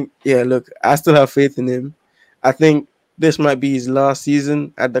I mean, yeah, look, I still have faith in him. I think this might be his last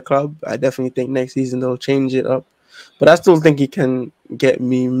season at the club. I definitely think next season they'll change it up. But I still think he can get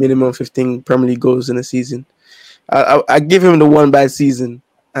me minimum 15 Premier League goals in a season. I give him the one bad season,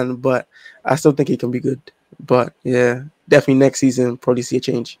 but I still think he can be good. But yeah, definitely next season, probably see a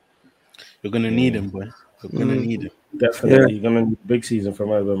change. You're going to need him, boy. You're going to need him. Definitely. You're going to need a big season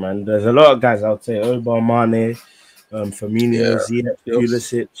from Oba, man. There's a lot of guys out there. Oba, Mane, Firmino, Ziyech,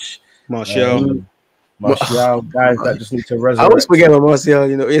 Pulisic, Martial, guys that just need to resurrect. I always forget about Martial.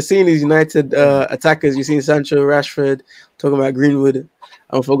 You know, you're seeing these United attackers. You're seeing Sancho, Rashford, talking about Greenwood.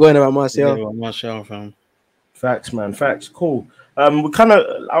 I'm forgetting about Martial. Yeah, Martial, fam. Facts, man. Facts. Cool.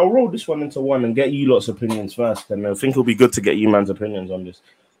 I'll roll this one into one and get you lots of opinions first. And I think it'll be good to get you man's opinions on this.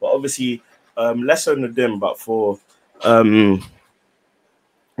 But obviously, less on the dim, but for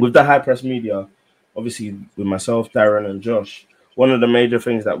with the high press media, obviously with myself, Darren, and Josh, one of the major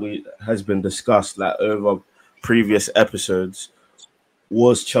things that has been discussed like over previous episodes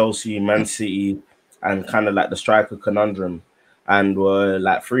was Chelsea, Man City, and kind of like the striker conundrum. And we're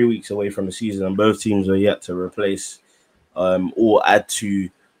like 3 weeks away from the season, and both teams are yet to replace or add to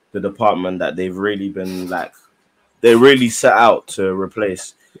the department that they've really been they really set out to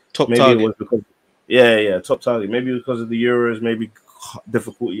replace. Top maybe target. It was because, top target. Maybe because of the Euros, maybe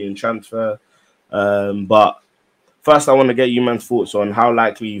difficulty in transfer. But first, I want to get you man's thoughts on how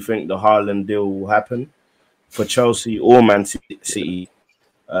likely you think the Haaland deal will happen for Chelsea or Man City.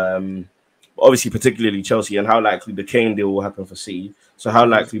 Obviously, particularly Chelsea, and how likely the Kane deal will happen for City. So how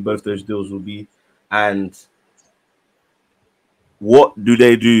likely both those deals will be, and what do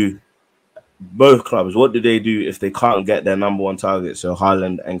they do? Both clubs, what do they do if they can't get their number one target? So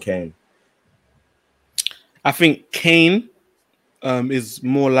Haaland and Kane. I think Kane is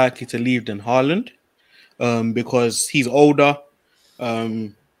more likely to leave than Haaland because he's older.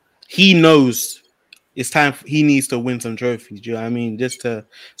 He knows it's time. He needs to win some trophies. Do you know what I mean?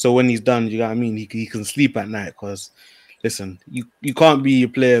 So when he's done, you know what I mean? He can sleep at night because, listen, you can't be a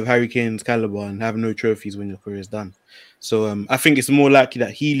player of Harry Kane's caliber and have no trophies when your career is done. So I think it's more likely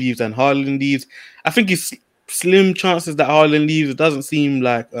that he leaves than Haaland leaves. I think it's slim chances that Haaland leaves. It doesn't seem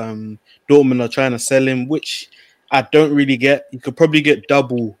like Dortmund are trying to sell him, which I don't really get. You could probably get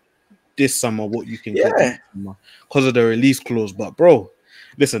double this summer what you can get this summer because of the release clause. But bro,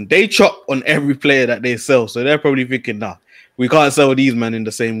 listen, they chop on every player that they sell, so they're probably thinking, nah, we can't sell these men in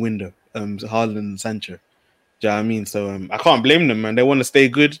the same window. Haaland and Sancho. Do you know what I mean? So I can't blame them, man. They want to stay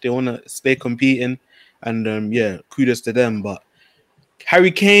good. They want to stay competing. And kudos to them. But Harry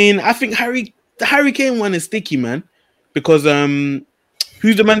Kane, I think the Harry Kane one is sticky, man. Because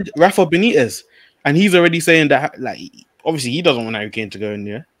who's the man? Rafa Benitez. And he's already saying that, like, obviously he doesn't want Harry Kane to go in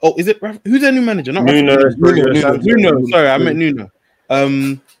there. Oh, is it Rafa? Who's their new manager? Not Nuno. Nuno. Sorry, I meant Nuno.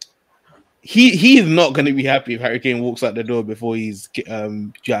 He is not going to be happy if Harry Kane walks out the door before he's do you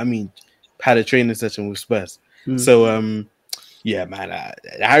know what I mean, had a training session with Spurs. So Yeah, man.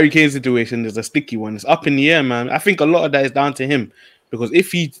 The Harry Kane situation is a sticky one. It's up in the air, man. I think a lot of that is down to him because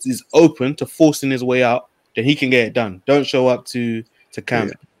if he is open to forcing his way out, then he can get it done. Don't show up to camp.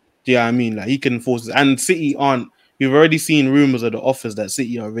 Yeah. Do you know what I mean? Like he can force it. And City aren't. We've already seen rumors of the offers that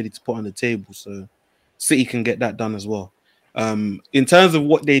City are ready to put on the table, so City can get that done as well. In terms of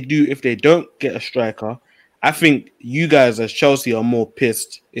what they do if they don't get a striker, I think you guys as Chelsea are more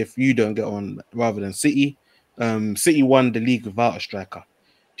pissed if you don't get on rather than City. City won the league without a striker.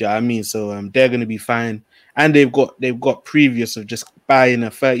 Do you know what I mean? So they're going to be fine. And they've got previous of just buying a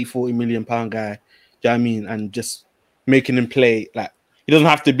 30-40 million pound guy. Do you know what I mean? And just making him play like he doesn't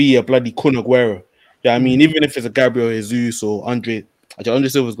have to be a bloody Kun Aguero. Do you know what I mean? Even if it's a Gabriel Jesus or Andre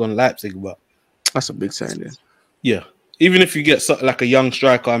Silva's gone to Leipzig, but That's a big sign there. yeah. Even if you get like a young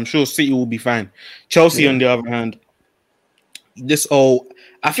striker, I'm sure City will be fine. Chelsea, on the other hand,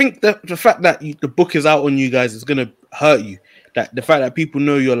 I think that the fact that the book is out on you guys is going to hurt you. That the fact that people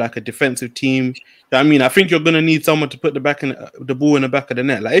know you're like a defensive team. I mean, I think you're going to need someone to put the ball in the back of the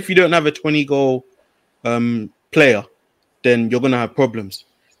net. Like if you don't have a 20-goal player, then you're going to have problems.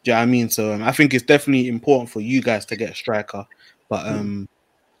 Do you know what I mean? So I think it's definitely important for you guys to get a striker, but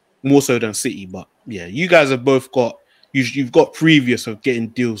more so than City. But yeah, you guys have both got. You've got previous of getting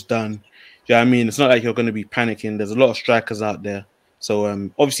deals done. Do you know what I mean? It's not like you're going to be panicking. There's a lot of strikers out there. So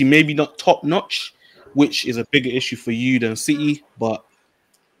obviously maybe not top notch, which is a bigger issue for you than City. But,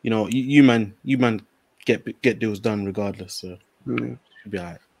 you know, you man get deals done regardless. So should be all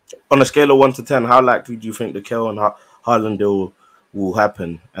right. On a scale of 1 to 10, how likely do you think the Kell and Haaland deal will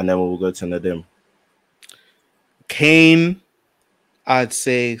happen? And then we'll go to Nadim. Kane, I'd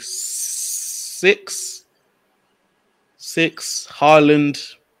say 6.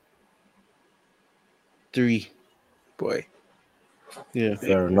 Haaland 3. Boy. Yeah.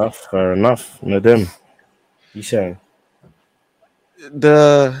 Fair enough. Nadim, you saying?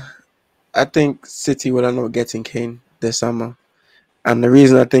 I think City will end up getting Kane this summer. And the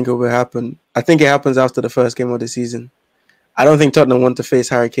reason I think it will happen, I think it happens after the first game of the season. I don't think Tottenham want to face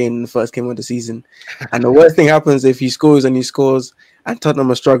Harry Kane in the first game of the season. And the worst thing happens if he scores and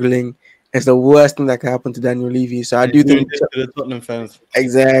Tottenham are struggling. It's the worst thing that can happen to Daniel Levy. So I do think the Tottenham fans.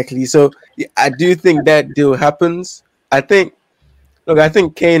 Exactly. So I do think that deal happens. I think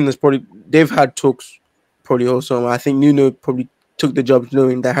Kane is they've had talks probably also. I think Nuno probably took the job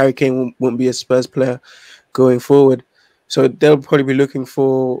knowing that Harry Kane won't be a Spurs player going forward. So they'll probably be looking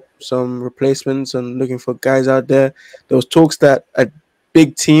for some replacements and looking for guys out there. There was talks that a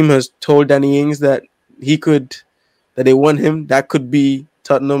big team has told Danny Ings that they want him. That could be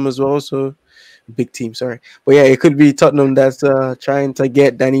Tottenham as well, so big team, sorry. But yeah, it could be Tottenham that's trying to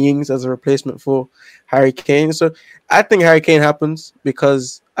get Danny Ings as a replacement for Harry Kane. So I think Harry Kane happens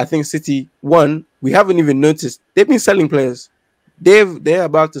because I think City, we haven't even noticed. They've been selling players. They're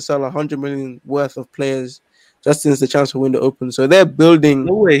about to sell 100 million worth of players just since the transfer window opened. So they're building.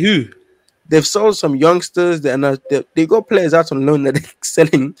 No way, who? They've sold some youngsters. They got players out on loan that they're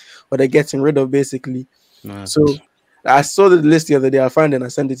selling or they're getting rid of, basically. Nice. So I saw the list the other day. I found it and I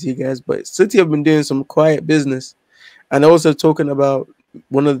sent it to you guys. But City have been doing some quiet business, and also talking about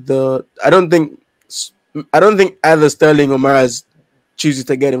one of the. I don't think either Sterling or Mahrez chooses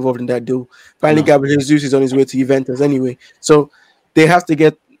to get involved in that deal. Finally, Gabriel Jesus is on his way to Juventus anyway, so they have to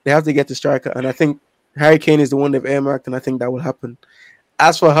get the striker, and I think Harry Kane is the one they've earmarked, and I think that will happen.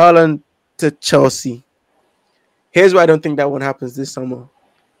 As for Haaland to Chelsea, here's why I don't think that one happens this summer,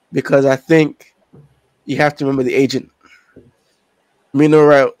 because I think you have to remember the agent. Is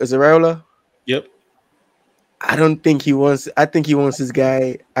it Raiola? Yep. I think he wants this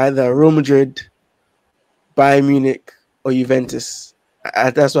guy either Real Madrid, Bayern Munich, or Juventus.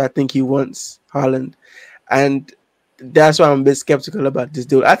 That's why I think he wants Haaland. And that's why I'm a bit skeptical about this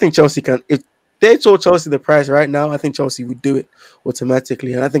deal. I think Chelsea can, if they told Chelsea the price right now, I think Chelsea would do it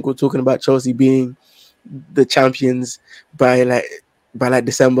automatically. And I think we're talking about Chelsea being the champions by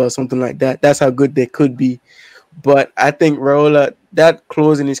December or something like that. That's how good they could be. But I think Raiola, that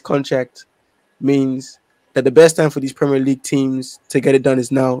clause in his contract means that the best time for these Premier League teams to get it done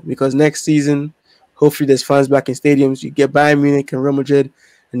is now, because next season, hopefully there's fans back in stadiums. You get Bayern Munich and Real Madrid,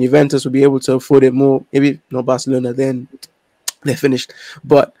 and Juventus will be able to afford it more. Maybe not Barcelona, then they're finished.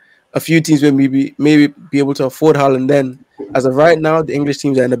 But a few teams will maybe be able to afford Haaland then. As of right now, the English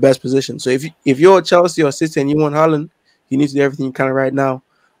teams are in the best position. So if you're Chelsea or City and you want Haaland, you need to do everything you can right now.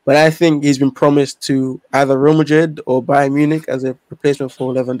 But I think he's been promised to either Real Madrid or Bayern Munich as a replacement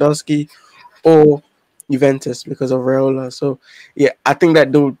for Lewandowski, or Juventus because of Raiola. So yeah, I think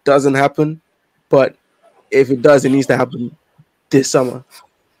that deal doesn't happen. But if it does, it needs to happen this summer.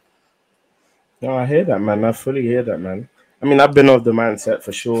 No, I hear that, man. I fully hear that, man. I mean, I've been of the mindset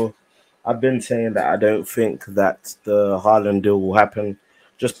for sure. I've been saying that I don't think that the Haaland deal will happen,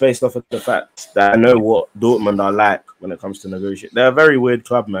 just based off of the fact that I know what Dortmund are like when it comes to negotiate. They're a very weird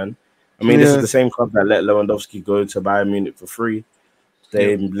club, man. I mean, this is the same club that let Lewandowski go to Bayern Munich for free.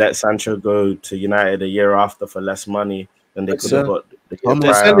 They let Sancho go to United a year after for less money than they could have got.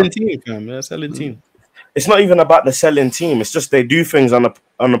 They're selling team, fam. They're selling team. It's not even about the selling team. It's just they do things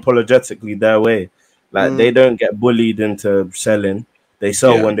unapologetically their way. Like they don't get bullied into selling. They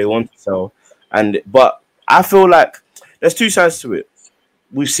sell when they want to sell. But I feel like there's two sides to it.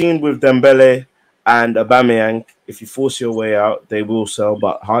 We've seen with Dembele and Aubameyang, if you force your way out, they will sell.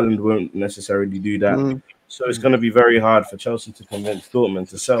 But Haaland won't necessarily do that. So it's going to be very hard for Chelsea to convince Dortmund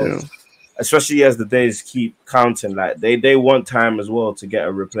to sell, especially as the days keep counting. Like they want time as well to get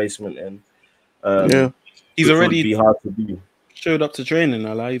a replacement in. He's already be hard to do. Showed up to training.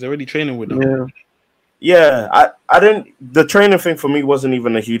 He's already training with them. Yeah. I don't. The training thing for me wasn't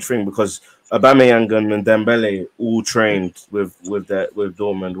even a huge thing because Aubameyang and Dembele all trained with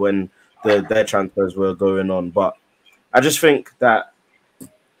Dortmund when their transfers were going on. But I just think that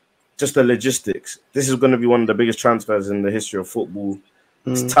just the logistics. This is going to be one of the biggest transfers in the history of football.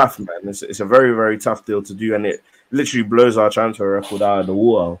 It's tough, man. It's a very, very tough deal to do, and it literally blows our transfer record out of the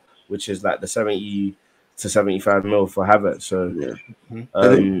water, which is like the 70 to 75 mil for Havertz. So,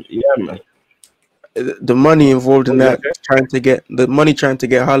 man. The money involved in that, trying to get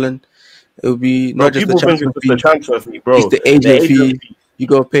Haaland, it would be not just the transfer fee, bro. It's the agent fee. You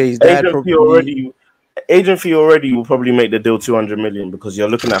got to pay his dad probably. Agent fee already will probably make the deal 200 million because you're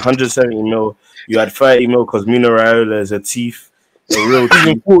looking at 170 mil. You had 30 mil because Mino Raiola is a thief, a real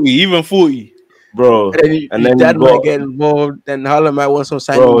thief. even 40. Bro, and then dad might get involved. Then Haaland might want some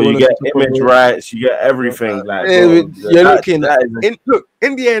signing. Bro, you get image rights, you get everything. Like, bro, you're looking.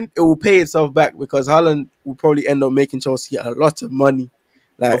 In the end, it will pay itself back because Haaland will probably end up making Chelsea a lot of money.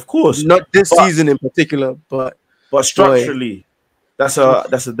 Like, of course, not this season in particular, but structurally, that's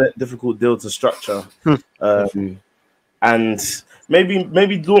a difficult deal to structure. And maybe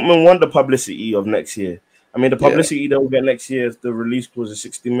Dortmund want the publicity of next year. I mean, the publicity they'll get next year if the release clause is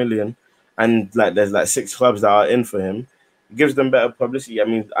 60 million. And like there's like 6 clubs that are in for him, it gives them better publicity. I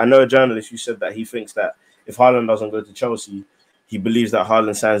mean, I know a journalist who said that he thinks that if Haaland doesn't go to Chelsea, he believes that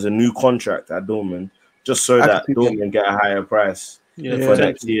Haaland signs a new contract at Dortmund just so that Dortmund get a higher price for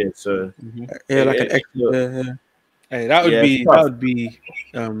next year. So like an extra. Hey, that would be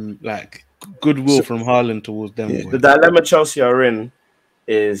like goodwill from Haaland towards them. The dilemma Chelsea are in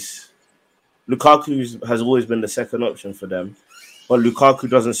is Lukaku has always been the second option for them. But Lukaku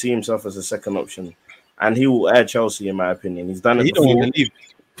doesn't see himself as a second option, and he will air Chelsea, in my opinion. He's done it. He don't want to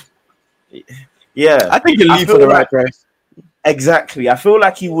leave. Yeah, I think he'll leave for the right price. Exactly. I feel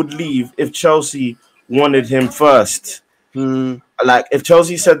like he would leave if Chelsea wanted him first. Like if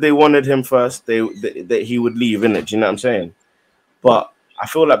Chelsea said they wanted him first, that he would leave, innit? Do you know what I'm saying? But I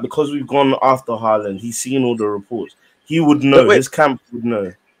feel like because we've gone after Haaland, he's seen all the reports. He would know. His camp would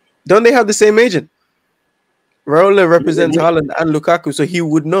know. Don't they have the same agent? Raiola represents Haaland and Lukaku, so he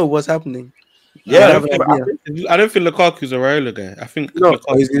would know what's happening. Yeah, I don't think Lukaku's a Raiola guy. I think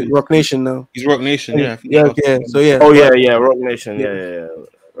he's Rock Nation now. He's Rock Nation, yeah. So yeah. Oh yeah, Rock Nation, yeah.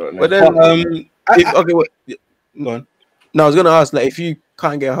 But then, go on. No, I was gonna ask, like, if you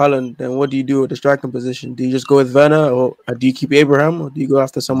can't get Haaland, then what do you do with the striking position? Do you just go with Werner, or do you keep Abraham, or do you go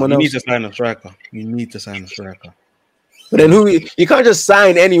after someone else? You need to sign a striker. But then you can't just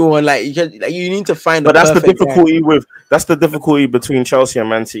sign anyone. Like you need to find. But that's the difficulty that's the difficulty between Chelsea and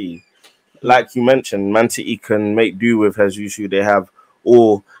Man City. Like you mentioned, Man City can make do with Jesus who they have,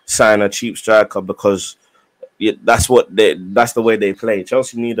 or sign a cheap striker because that's the way they play.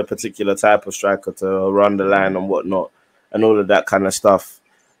 Chelsea need a particular type of striker to run the line and whatnot, and all of that kind of stuff.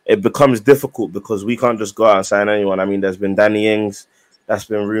 It becomes difficult because we can't just go out and sign anyone. I mean, there's been Danny Ings that's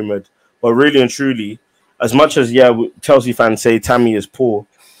been rumored, but really and truly, as much as Chelsea fans say Tammy is poor,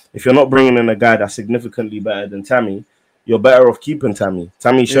 if you're not bringing in a guy that's significantly better than Tammy, you're better off keeping Tammy.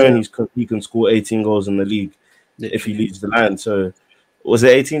 Tammy's showing he can score 18 goals in the league if he leads the line. So was it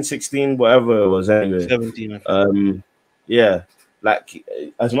 18, 16, whatever it was anyway? 17. Like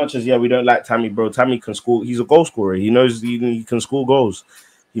as much as we don't like Tammy, bro. Tammy can score. He's a goal scorer. He knows he can score goals.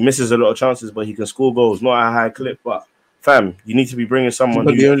 He misses a lot of chances, but he can score goals. Not at a high clip, but fam, you need to be bringing someone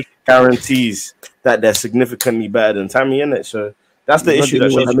who guarantees that they're significantly better than Tammy, innit? So that's the issue that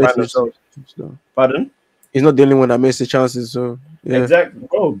Chelsea find themselves. Pardon? He's not the only one that missed the chances. So exactly,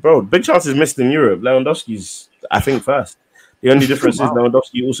 bro. Big chances missed in Europe. Lewandowski's, I think, first. The only difference is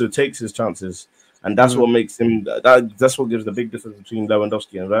Lewandowski also takes his chances, and that's what makes him. That's what gives the big difference between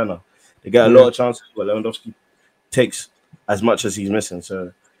Lewandowski and Werner. They get a lot of chances, but Lewandowski takes as much as he's missing.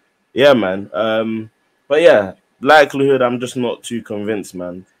 So yeah, man. But yeah, likelihood I'm just not too convinced,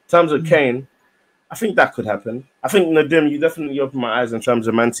 man. In terms of Kane, I think that could happen. I think Nadim, you definitely opened my eyes in terms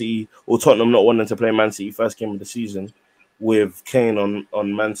of Man City or Tottenham not wanting to play Man City first game of the season with Kane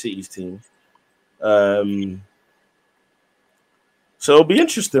on Man City's team. So it'll be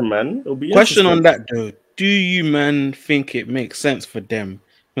interesting, man. It'll be Question interesting. on that though: do you, man, think it makes sense for them,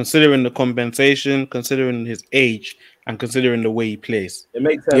 considering the compensation, considering his age, and considering the way he plays? It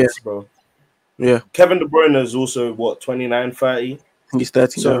makes sense, bro. Yeah. Kevin De Bruyne is also, what, 29, 30? He's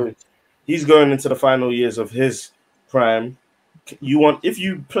 30 So now. he's going into the final years of his prime. If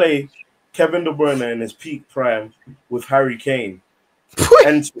you play Kevin De Bruyne in his peak prime with Harry Kane,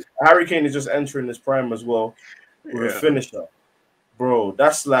 and Harry Kane is just entering his prime as well with a finisher, bro.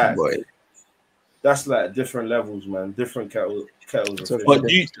 That's like different levels, man. Different kettles. But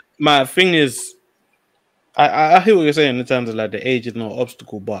my thing is, I hear what you're saying in terms of like the age is not an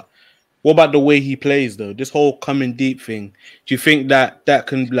obstacle, but what about the way he plays though? This whole coming deep thing. Do you think that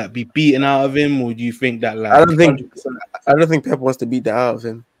can like be beaten out of him, or do you think that like I don't think Pep wants to beat that out of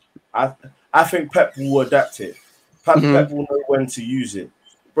him. I think Pep will adapt it. Pep will know when to use it,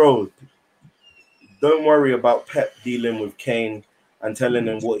 bro. Don't worry about Pep dealing with Kane and telling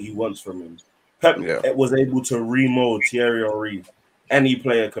him what he wants from him. Pep was able to remold Thierry Henry. Any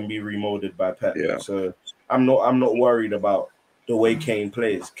player can be remolded by Pep. Yeah. So I'm not worried about the way Kane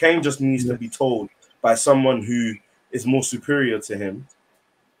plays. Kane just needs to be told by someone who is more superior to him,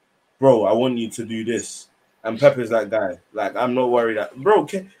 bro, I want you to do this. And Pep is that guy. Like, I'm not worried that, bro,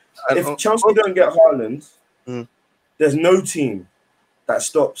 if Chelsea don't get Haaland, there's no team that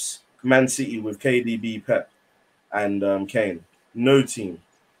stops Man City with KDB, Pep, and Kane. No team.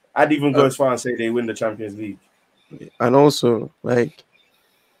 I'd even go as far and say they win the Champions League. And also, like,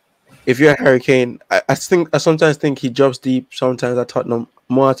 if you're Harry Kane, I sometimes think he drops deep sometimes at Tottenham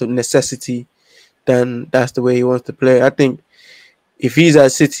more out of necessity than that's the way he wants to play. I think if he's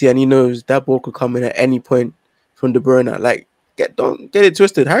at City and he knows that ball could come in at any point from De Bruyne, like, don't get it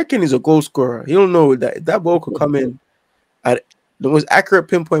twisted. Harry Kane is a goal scorer. He'll know that ball could come in at the most accurate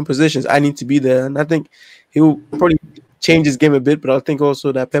pinpoint positions. I need to be there, and I think he'll probably change his game a bit, but I think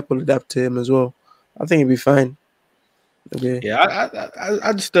also that Pep will adapt to him as well. I think he'll be fine. Okay. Yeah,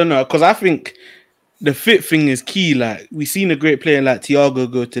 I just don't know, because I think the fit thing is key. Like, we've seen a great player like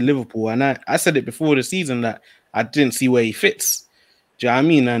Thiago go to Liverpool, and I said it before the season that I didn't see where he fits. Do you know what I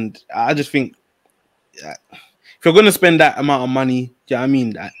mean? And I just think if you're going to spend that amount of money, do you know what I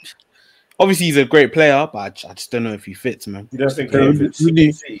mean? Obviously, he's a great player, but I just don't know if he fits, man. You don't think Kane fits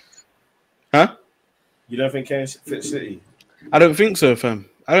City? Huh? You don't think Kane fits City? I don't think so, fam.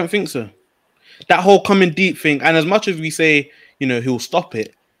 I don't think so. That whole coming deep thing, and as much as we say, he'll stop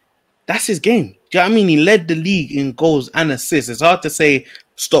it, that's his game. Do you know what I mean? He led the league in goals and assists. It's hard to say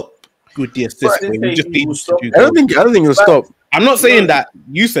stop with the assists. I don't think he'll stop. I'm not saying that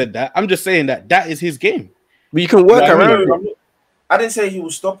you said that. I'm just saying that is his game. But you can work around it. I didn't say he will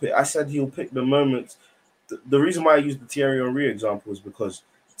stop it. I said he'll pick the moments. The reason why I used the Thierry Henry example is because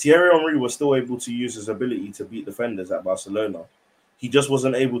Thierry Henry was still able to use his ability to beat defenders at Barcelona. He just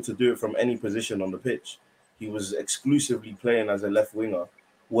wasn't able to do it from any position on the pitch. He was exclusively playing as a left winger,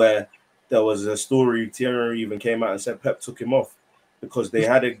 where there was a story. Thierry Henry even came out and said Pep took him off because they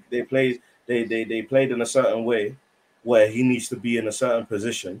played in a certain way where he needs to be in a certain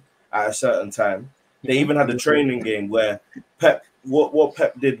position at a certain time. They even had a training game where Pep, what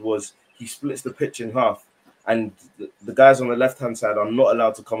Pep did was he splits the pitch in half, and the guys on the left-hand side are not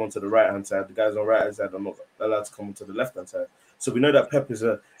allowed to come onto the right-hand side. The guys on the right-hand side are not allowed to come onto the left-hand side. So we know that Pep is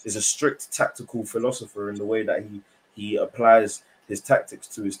a strict tactical philosopher in the way that he applies his tactics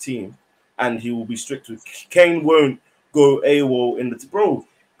to his team, and he will be strict with. Kane won't go AWOL in the bro.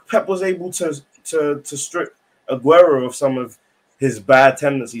 Pep was able to strip Aguero of some of his bad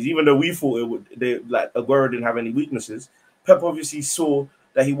tendencies, even though we thought Aguero didn't have any weaknesses. Pep obviously saw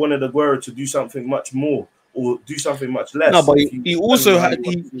that he wanted Aguero to do something much more or do something much less. No, but he also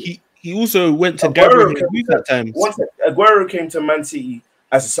went to Gabriel at times. Once Aguero came to Man City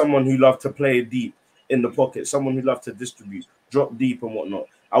as someone who loved to play deep in the pocket, someone who loved to distribute, drop deep and whatnot.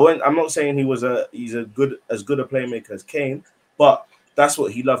 I'm not saying he's as good a playmaker as Kane, but that's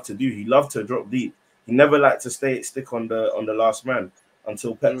what he loved to do. He loved to drop deep. He never liked to stick on the last man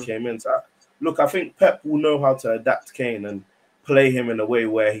until Pep came in. So, look, I think Pep will know how to adapt Kane and play him in a way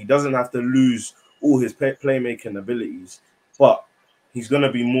where he doesn't have to lose all his playmaking abilities, but he's going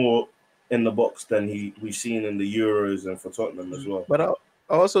to be more in the box than we've seen in the Euros and for Tottenham as well. But I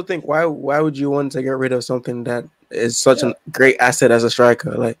also think why would you want to get rid of something that is such a great asset as a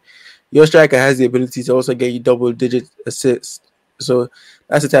striker? Like, your striker has the ability to also get you double-digit assists. So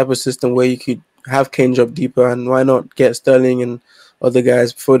that's the type of system where you could have Kane drop deeper, and why not get Sterling and other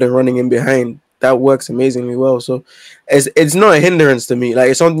guys before they're running in behind. That works amazingly well. So it's not a hindrance to me.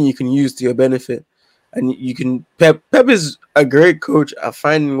 Like, it's something you can use to your benefit. And you can Pep is a great coach at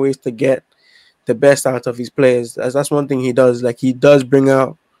finding ways to get the best out of his players. That's one thing he does. Like, he does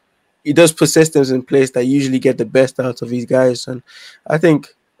put systems in place that usually get the best out of these guys. And I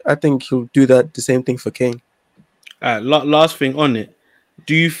think he'll do that the same thing for Kane. Last thing on it.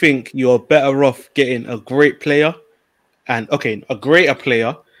 Do you think you're better off getting a great player and a greater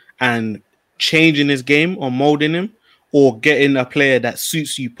player and changing his game or molding him, or getting a player that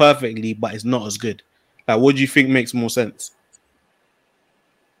suits you perfectly but is not as good? Like, what do you think makes more sense?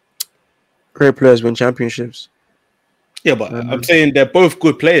 Great players win championships. Yeah, but I'm saying they're both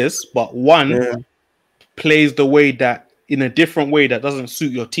good players, but one plays the way that in a different way that doesn't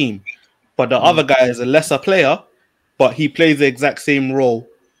suit your team. But the other guy is a lesser player, but he plays the exact same role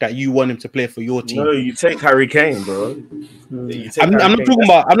that you want him to play for your team. No, you take Harry Kane, bro. I'm not talking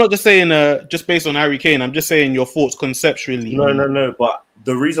about. I'm not just saying just based on Harry Kane. I'm just saying your thoughts conceptually. No. But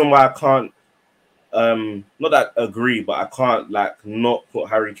the reason why I can't, not that agree, but I can't not put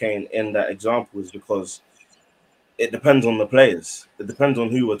Harry Kane in that example is because it depends on the players. It depends on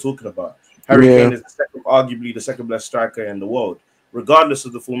who we're talking about. Harry Kane is arguably the second best striker in the world, regardless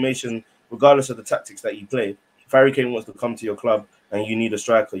of the formation, regardless of the tactics that you play. If Harry Kane wants to come to your club and you need a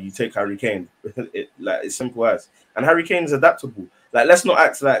striker, you take Harry Kane. It's simple as. And Harry Kane is adaptable. Like, let's not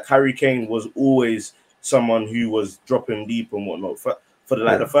act like Harry Kane was always someone who was dropping deep and whatnot. For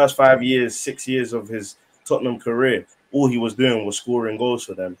the first 5 years, 6 years of his Tottenham career, all he was doing was scoring goals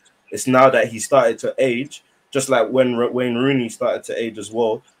for them. It's now that he started to age, just like when Wayne Rooney started to age as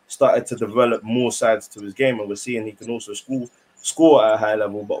well, started to develop more sides to his game, and we're seeing he can also score at a high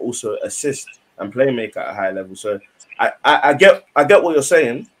level, but also assist and playmaker at a high level. So I get what you're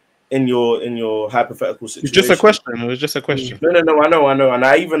saying in your hypothetical situation. It's just a question. It was just a question. No. I know, and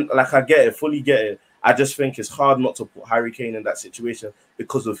I even I get it, fully get it. I just think it's hard not to put Harry Kane in that situation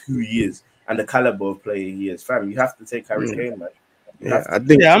because of who he is and the caliber of player he is. Fam, you have to take Harry Kane, man. I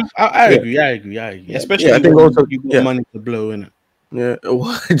agree. Especially I think also you got money to blow in it. Yeah,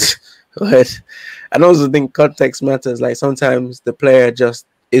 what? And also think context matters. Like, sometimes the player just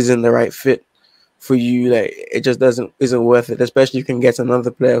isn't the right fit for you. Like, it just isn't worth it. Especially if you can get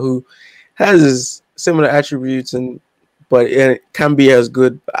another player who has similar attributes but it can be as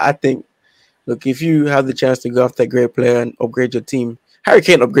good. But I think, look, if you have the chance to go after a great player and upgrade your team, Harry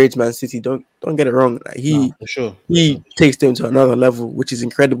Kane upgrades Man City. Don't get it wrong. Like, he takes them to another level, which is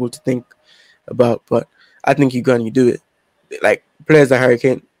incredible to think about. But I think you go and you do it. Like, players like Harry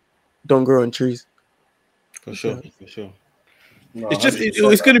Kane don't grow on trees. For sure. No,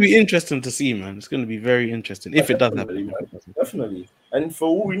 it's going to be interesting to see, man. It's going to be very interesting if it does happen. Definitely. And for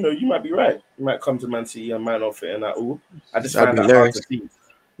all we know, you might be right. You might come to Man City and might not fit in at all. I just find that hard to see.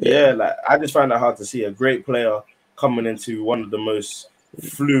 Yeah, I just find that hard to see a great player coming into one of the most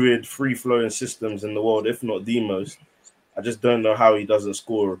fluid, free-flowing systems in the world, if not the most. I just don't know how he doesn't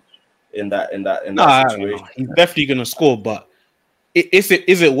score in that situation. He's definitely going to score, but is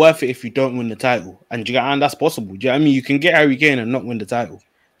it worth it if you don't win the title? And that's possible. Do you know what I mean? You can get Harry Kane and not win the title.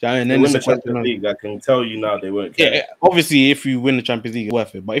 Do you know what I mean? They win the Champions League. I can tell you now they won't care. Yeah, obviously, if you win the Champions League, it's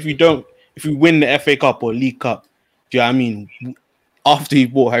worth it. But if you win the FA Cup or League Cup, do you know what I mean? After you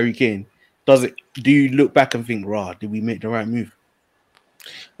bought Harry Kane, do you look back and think, did we make the right move?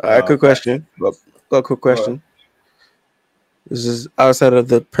 Quick question. Got a quick question. This is outside of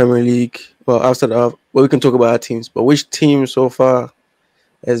the Premier League. Well, outside of, we can talk about our teams, but which team so far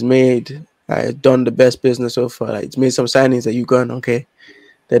has done the best business so far? Like, it's made some signings that you gone, okay,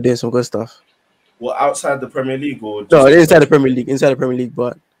 they're doing some good stuff. Well, outside the Premier League or no, inside the Premier League,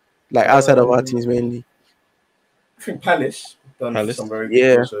 but like outside of our teams mainly. I think Palace done some very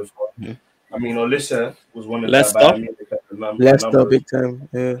good so far. Yeah. I mean, Olise was one of the Leicester big time.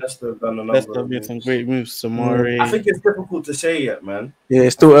 Yeah. Leicester done a number. Leicester made some great moves. Samari. I think it's difficult to say yet, man. Yeah,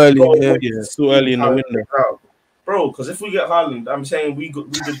 it's too early. It's too early in the window, bro. Because if we get Haaland, I'm saying we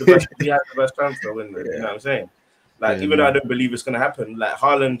did the best. We had the best transfer window. You know what I'm saying? Like, even though I don't believe it's gonna happen, like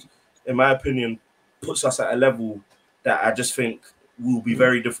Haaland, in my opinion, puts us at a level that I just think will be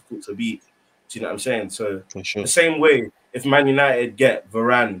very difficult to beat. Do you know what I'm saying? So the same way, if Man United get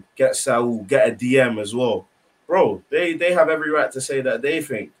Varane, get Saul, get a DM as well, bro, they have every right to say that they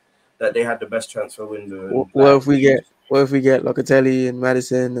think that they had the best transfer window. What if we get Locatelli and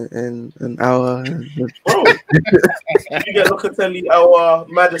Maddison and our bro? You get Locatelli, our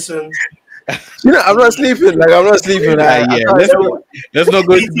Maddison, You know, I'm not sleeping. Like I'm not sleeping. Like, Yeah, I can't let's not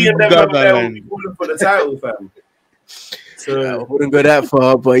go to BT and Google them Gaga there will land. be calling for the title, fam. I So wouldn't go that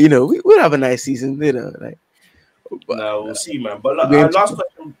far, but you know, we'll have a nice season, you know. Like, but, no, we'll see, man. But it'll be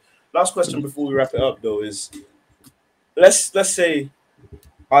last question before we wrap it up, though, is let's say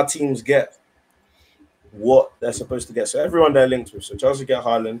our teams get what they're supposed to get. So everyone they're linked with. So Chelsea get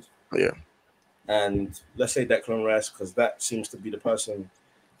Haaland, yeah, and let's say Declan Rice, because that seems to be the person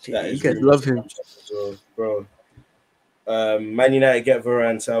that you is guys rumored love to him. come to us as well, bro. Man United get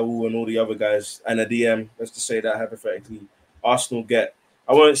Varane, Saul, and all the other guys, and a DM. Let's just say that hypothetically, Arsenal get.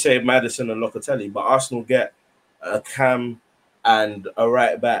 I won't say Madison and Locatelli, but Arsenal get a Cam and a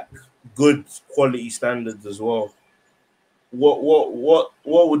right back, good quality standards as well. What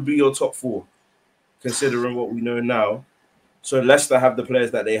would be your top four, considering what we know now? So Leicester have the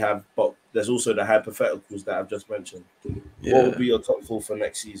players that they have, but there's also the hypotheticals that I've just mentioned. Yeah. What would be your top four for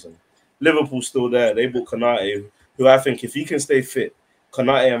next season? Liverpool's still there. They bought Konate, who I think if he can stay fit,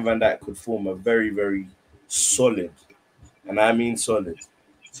 Konate and Van Dijk could form a very, very solid, and I mean solid,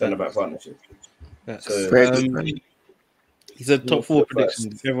 centre-back partnership. So, Very good, man. He said top Who four wants to go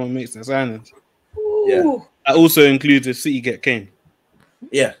predictions. first? Everyone makes their signings. Yeah, That also includes if City get Kane.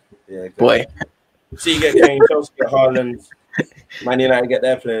 yeah, good. Boy, See, you get Kane, Chelsea get Haaland, Man United get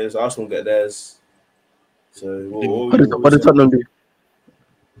their players, Arsenal get theirs. So, what did Tottenham do?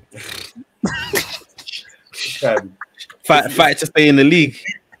 Fight to stay in the league.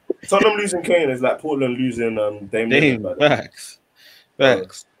 Tottenham losing Kane is like Portland losing Dame Damn, Lillard, by the way.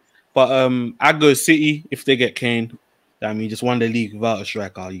 facts. But I go City if they get Kane. I mean, just won the league without a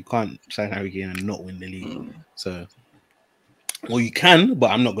striker. You can't sign Harry Kane and not win the league. So, well, you can, but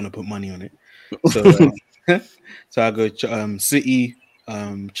I'm not going to put money on it. So, so I go City,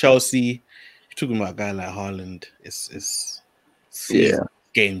 Chelsea. You're talking about a guy like Haaland. It's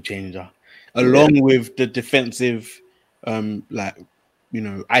game changer. Along with the defensive, identity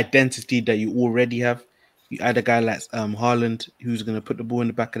that you already have. You add a guy like Haaland, who's going to put the ball in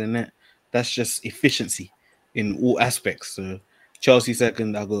the back of the net. That's just efficiency in all aspects. So Chelsea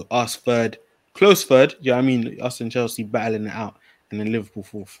second, I'll go us third, close third. Yeah, I mean us and Chelsea battling it out, and then Liverpool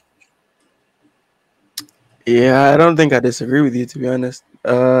fourth. Yeah, I don't think I disagree with you, to be honest.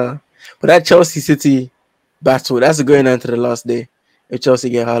 But that Chelsea City battle, that's going on to the last day. If Chelsea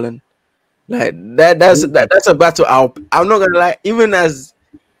get Haaland, like that's a battle. I'm not gonna lie, even as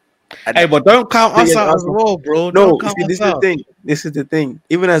hey, but don't count us out as well, bro. No, see, this is the thing. This is the thing.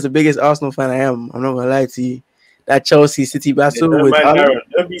 Even as the biggest Arsenal fan I am, I'm not gonna lie to you. That Chelsea City battle with Aaron,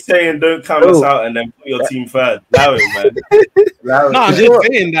 don't be saying don't count us out and then put your team third. Allow it, man. No, I'm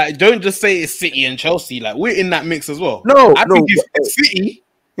just saying that. Don't just say it's City and Chelsea. Like we're in that mix as well. I think it's City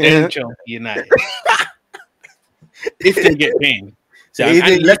and Chelsea United. If they get Kane. So,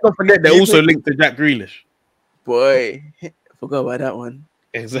 and let's not forget they're also linked to Jack Grealish. Boy, I forgot about that one.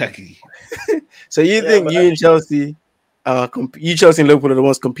 Exactly. So you think you and Chelsea, you Chelsea and Liverpool are the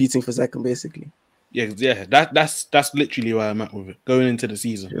ones competing for second, basically? Yeah. That's literally where I'm at with it going into the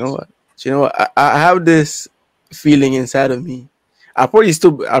season. You know what? I have this feeling inside of me. I'll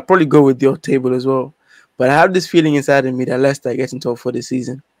probably go with your table as well, but I have this feeling inside of me that Leicester gets in top for the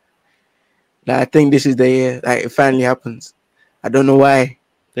season. Like, I think this is the year. Like, it finally happens. I don't know why.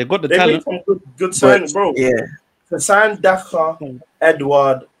 They've got the talent. Made some good signings, bro. Yeah. To sign Daka,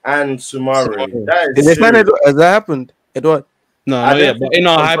 Edward, and Sumari. Did they sign Edward? Has that happened? Edward? No, but in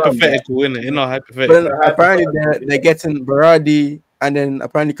our hypothetical, in our hypothetical. But apparently they're getting Berardi, and then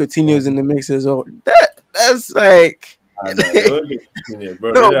apparently Coutinho's in the mix as well. That's like...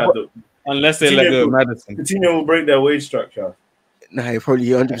 Unless they let go of Madison. Coutinho will break their wage structure. Nah, he probably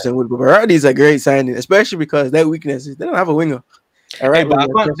 100% would. But Berardi is a great signing, especially because their weakness is they don't have a winger. All right, but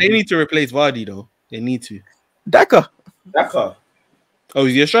they need to replace Vardy though. They need to. Daka. Oh,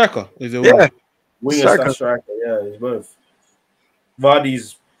 is he a striker? Is it winger / striker? Yeah, he's both.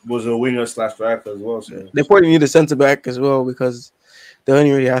 Vardy's was a winger / striker as well. So they probably need a centre back as well because they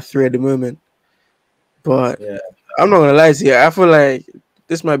only really have 3 at the moment. But I'm not gonna lie to you. I feel like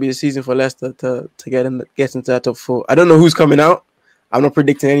this might be a season for Leicester to get into that top 4. I don't know who's coming out. I'm not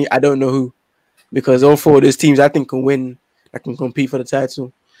predicting any. I don't know who, because all 4 of these teams I think can win. I can compete for the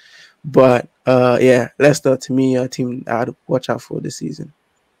title. But Leicester to me a team I'd watch out for this season.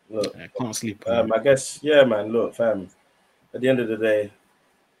 Look, I can't sleep. I guess, man. Look, fam. At the end of the day,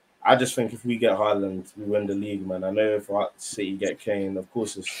 I just think if we get Haaland, we win the league, man. I know if City get Kane, of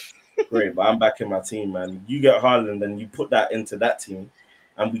course it's great, but I'm backing my team, man. You get Haaland and you put that into that team,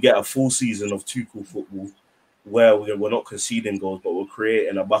 and we get a full season of Tuchel football where we're not conceding goals, but we're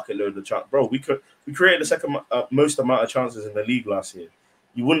creating a bucket load of chances. Bro, we created the second most amount of chances in the league last year.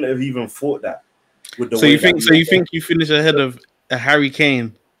 you wouldn't have even thought that. With the So way you think? that So you think you finish ahead of a Harry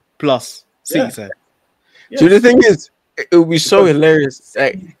Kane plus City side? Yes. So the thing is, it would be so hilarious.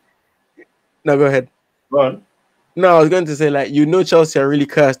 Like, no, go ahead. Go on. No, I was going to say like Chelsea are really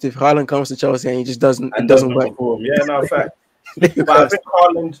cursed if Haaland comes to Chelsea and he just doesn't. It doesn't work. Perform. Yeah, no, fact. But I think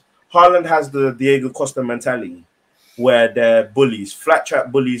Haaland has the Diego Costa mentality, where they're bullies, flat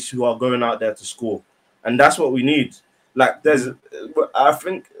track bullies who are going out there to score, and that's what we need. Like, I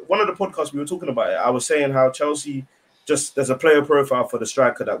think one of the podcasts we were talking about it, I was saying how Chelsea there's a player profile for the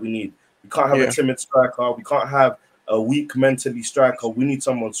striker that we need. We can't have a timid striker. We can't have a weak mentally striker. We need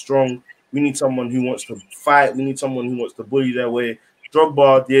someone strong. We need someone who wants to fight. We need someone who wants to bully their way.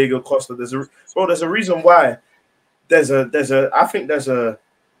 Drogba, Diego Costa. There's a reason why. I think there's a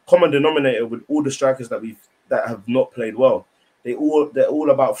common denominator with all the strikers that have not played well. They're all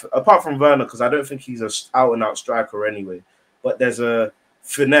about, apart from Werner, because I don't think he's a out and out striker anyway. But there's a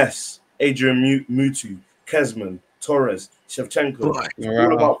finesse. Adrian Mutu, Kezman, Torres, Shevchenko.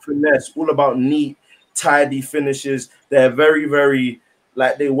 All about finesse. All about neat, tidy finishes. They're very, very,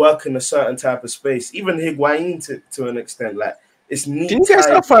 like, they work in a certain type of space. Even Higuain to an extent, like, it's neat. Didn't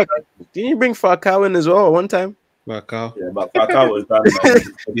you bring Falcao in as well one time? Falcao. Yeah, but Falcao was done, man.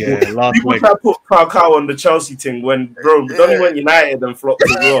 Yeah, last people try to put Falcao on the Chelsea thing when Donny went United and flopped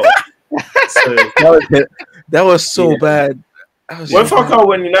as well. So that was so bad. When Falcao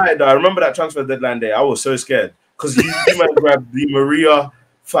went United, I remember that transfer deadline day. I was so scared because you might grab Di Maria,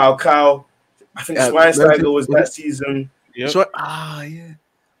 Falcao. I think Schweinsteiger was that season. Yep.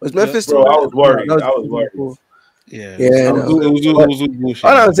 Was Memphis? Bro, I was worried. Cool. Yeah.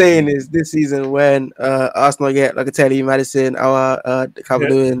 All I'm saying is this season when Arsenal get Locatelli, Maddison,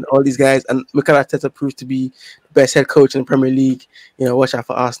 Calvert-Lewin, all these guys, and Mikel Arteta proves to be the best head coach in the Premier League. Watch out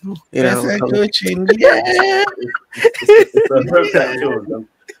for Arsenal. Coaching,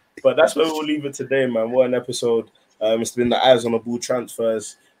 But that's where we'll leave it today, man. What an episode! It's been the Eyes on the Ball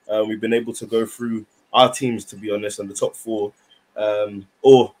transfers. We've been able to go through our teams, to be honest, and the top four,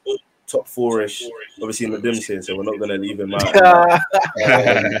 or top four-ish, obviously in the dim scene, so we're not going to leave him out.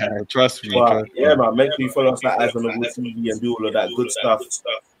 Trust me. Yeah, man, make sure you follow us at Eyes on the Ball TV and do all of that good stuff.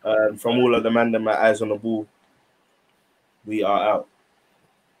 From all of the man that my Eyes on the Ball, we are out.